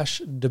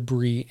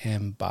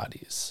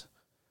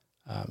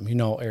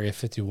 Area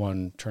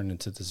 51 turned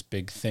into this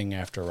big thing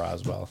after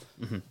Roswell,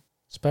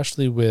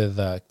 especially with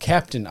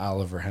Captain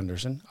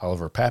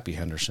Oliver Pappy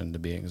Henderson to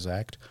be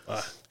exact.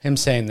 Him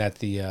saying that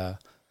that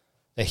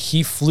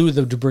he flew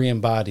the debris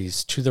and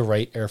bodies to the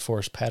Wright Air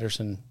Force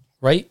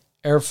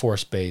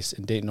Base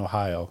in Dayton,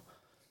 Ohio,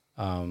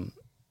 and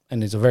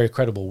is a very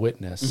credible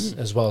witness,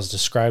 as well as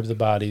described the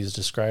bodies,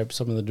 described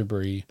some of the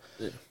debris.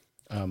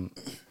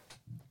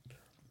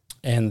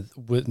 And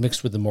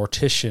mixed with the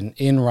mortician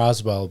in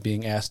Roswell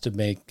being asked to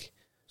make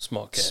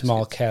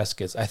small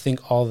caskets. I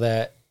think all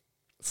that,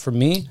 for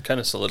me, kind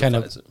of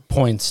solidifies it.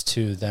 Points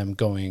to them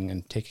going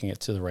and taking it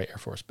to the Wright Air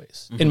Force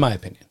Base, in my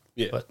opinion.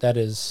 Yeah. But that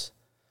is,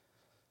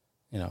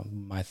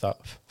 my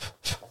thought.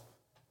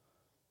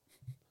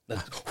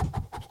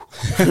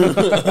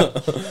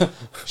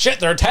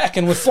 Shit, they're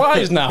attacking with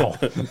flies now.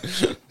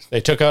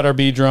 They took out our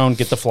bee drone.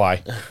 Get the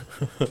fly.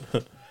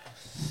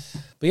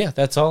 But yeah,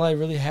 that's all I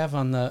really have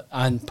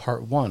on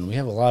part one. We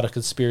have a lot of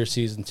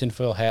conspiracies and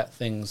tinfoil hat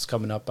things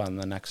coming up on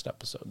the next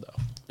episode,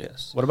 though.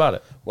 Yes. What about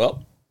it?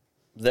 Well,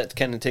 that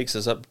kind of takes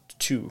us up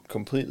to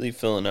completely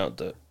filling out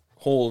the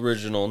whole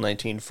original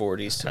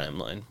 1940s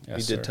timeline. Yes,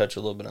 we did sir. touch a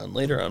little bit on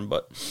later on,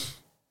 but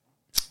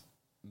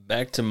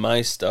back to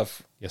my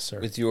stuff. Yes, sir.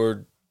 With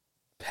your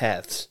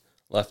paths,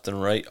 left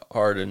and right,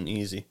 hard and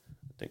easy.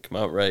 They come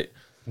out right.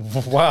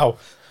 Wow.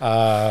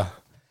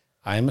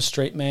 I'm a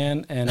straight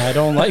man, and I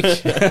don't like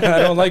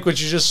what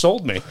you just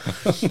sold me.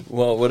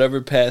 Well, whatever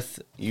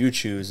path you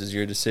choose is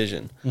your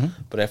decision.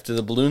 Mm-hmm. But after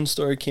the balloon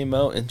story came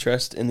out,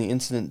 interest in the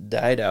incident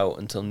died out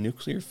until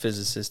nuclear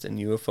physicist and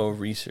UFO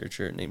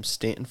researcher named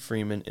Stanton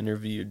Freeman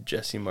interviewed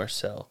Jesse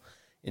Marcel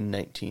in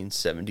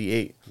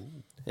 1978.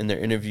 Ooh. In their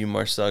interview,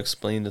 Marcel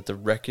explained that the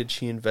wreckage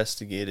he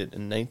investigated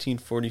in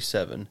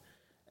 1947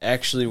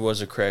 actually was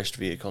a crashed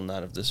vehicle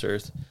not of this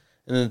earth,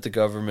 and that the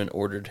government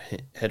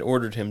had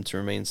ordered him to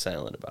remain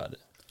silent about it.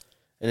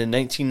 And in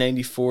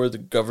 1994, the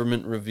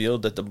government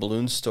revealed that the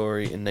balloon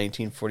story in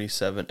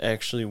 1947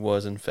 actually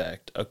was, in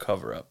fact, a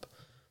cover-up.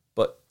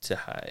 But to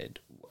hide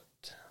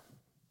what?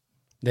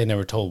 They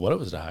never told what it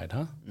was to hide,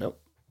 huh?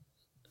 Nope.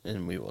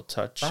 And we will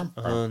touch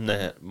on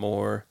that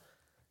more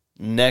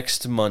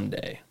next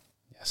Monday.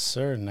 Yes,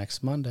 sir,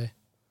 next Monday.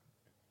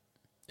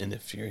 And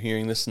if you're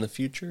hearing this in the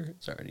future,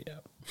 it's already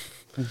out.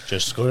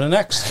 Just go to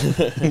next.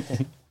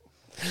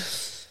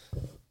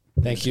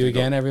 Thank you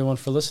again, everyone,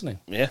 for listening.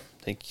 Yeah.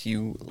 Thank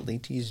you,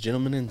 ladies,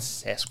 gentlemen, and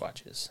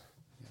Sasquatches.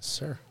 Yes,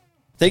 sir.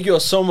 Thank you all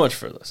so much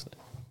for listening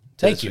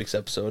to this week's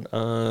episode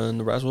on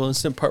the Roswell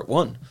Incident Part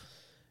 1.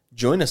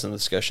 Join us in the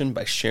discussion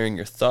by sharing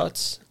your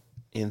thoughts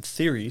and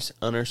theories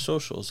on our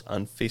socials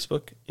on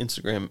Facebook,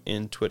 Instagram,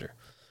 and Twitter.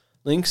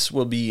 Links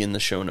will be in the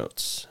show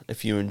notes.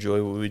 If you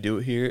enjoy what we do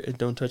here at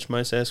Don't Touch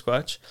My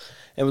Sasquatch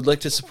and would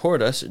like to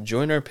support us,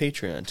 join our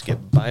Patreon to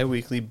get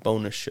bi-weekly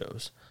bonus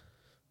shows.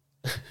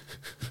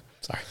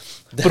 Sorry.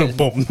 Boom,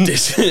 boom.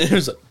 It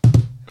was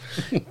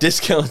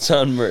discounts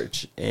on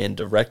merch and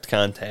direct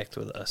contact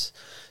with us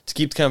to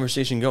keep the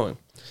conversation going.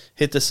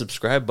 Hit the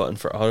subscribe button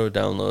for auto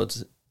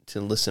downloads to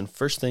listen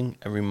first thing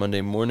every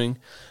Monday morning,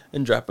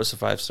 and drop us a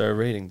 5-star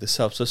rating. This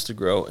helps us to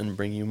grow and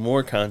bring you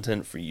more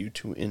content for you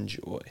to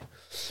enjoy.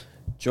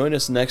 Join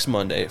us next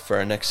Monday for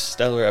our next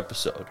stellar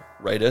episode.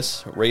 Write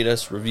us, rate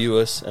us, review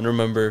us, and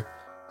remember,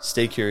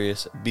 stay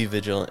curious, be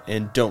vigilant,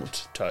 and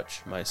don't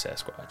touch my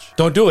Sasquatch.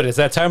 Don't do it. It's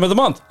that time of the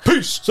month.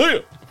 Peace. See ya.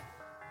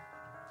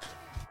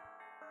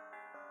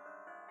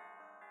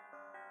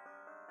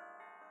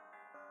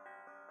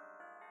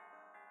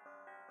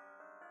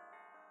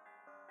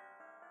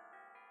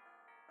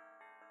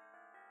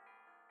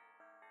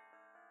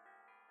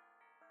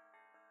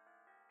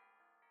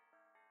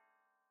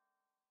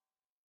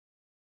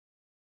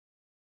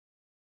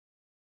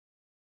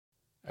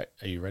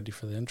 Are you ready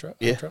for the intro?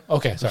 Yeah. Intro?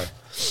 Okay, sorry.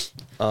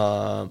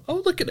 Oh,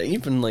 look at it. I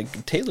even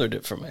tailored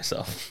it for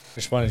myself.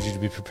 Just wanted you to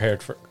be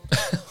prepared for.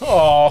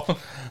 Oh. All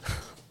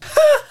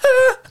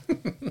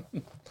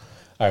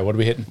right, what are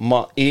we hitting?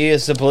 My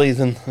ears are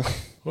breathing.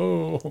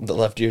 Oh. The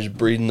left ear's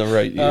breathing the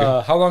right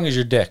ear. How long is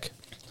your dick?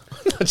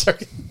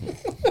 Sorry.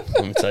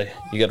 Let me tell you.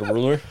 You got a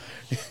ruler?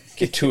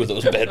 Get 2 of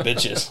those bad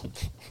bitches.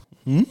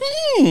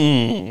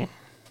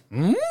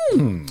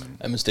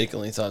 I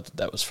mistakenly thought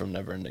that was from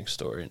Neverending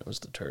Story, and it was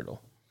the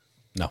turtle.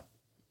 No.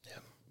 Yeah,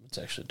 it's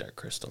actually Dark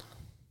Crystal.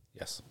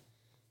 Yes.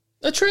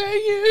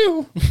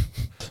 Atreyu!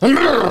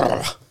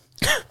 Knock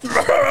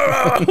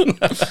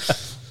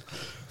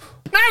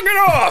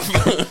it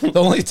off! The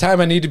only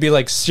time I need to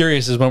be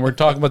serious is when we're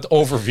talking about the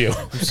overview.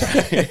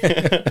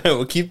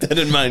 We'll keep that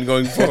in mind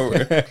going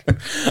forward.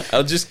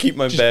 I'll just keep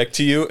my back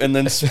to you and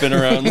then spin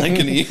around like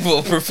an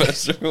evil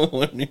professor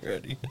when you're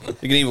ready.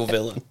 Like an evil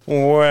villain.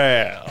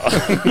 Well,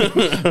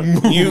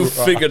 you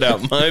figured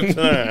out my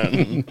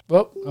plan.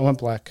 Well, I went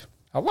black.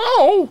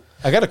 Hello?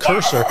 I got a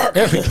cursor.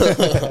 And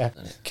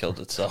it killed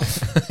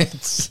itself.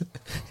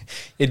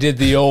 It did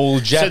the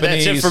old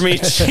Japanese. So that's it for me,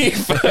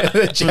 Chief.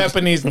 The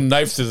Japanese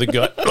knife to the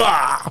gut.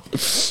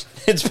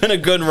 It's been a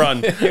good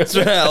run. It's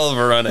been a hell of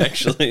a run,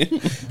 actually.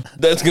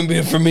 That's going to be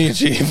it for me,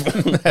 Chief.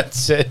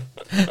 That's it.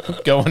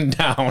 Going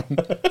down.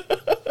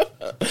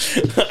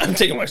 I'm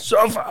taking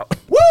myself out.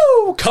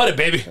 Woo! Cut it,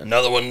 baby.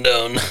 Another one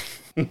done.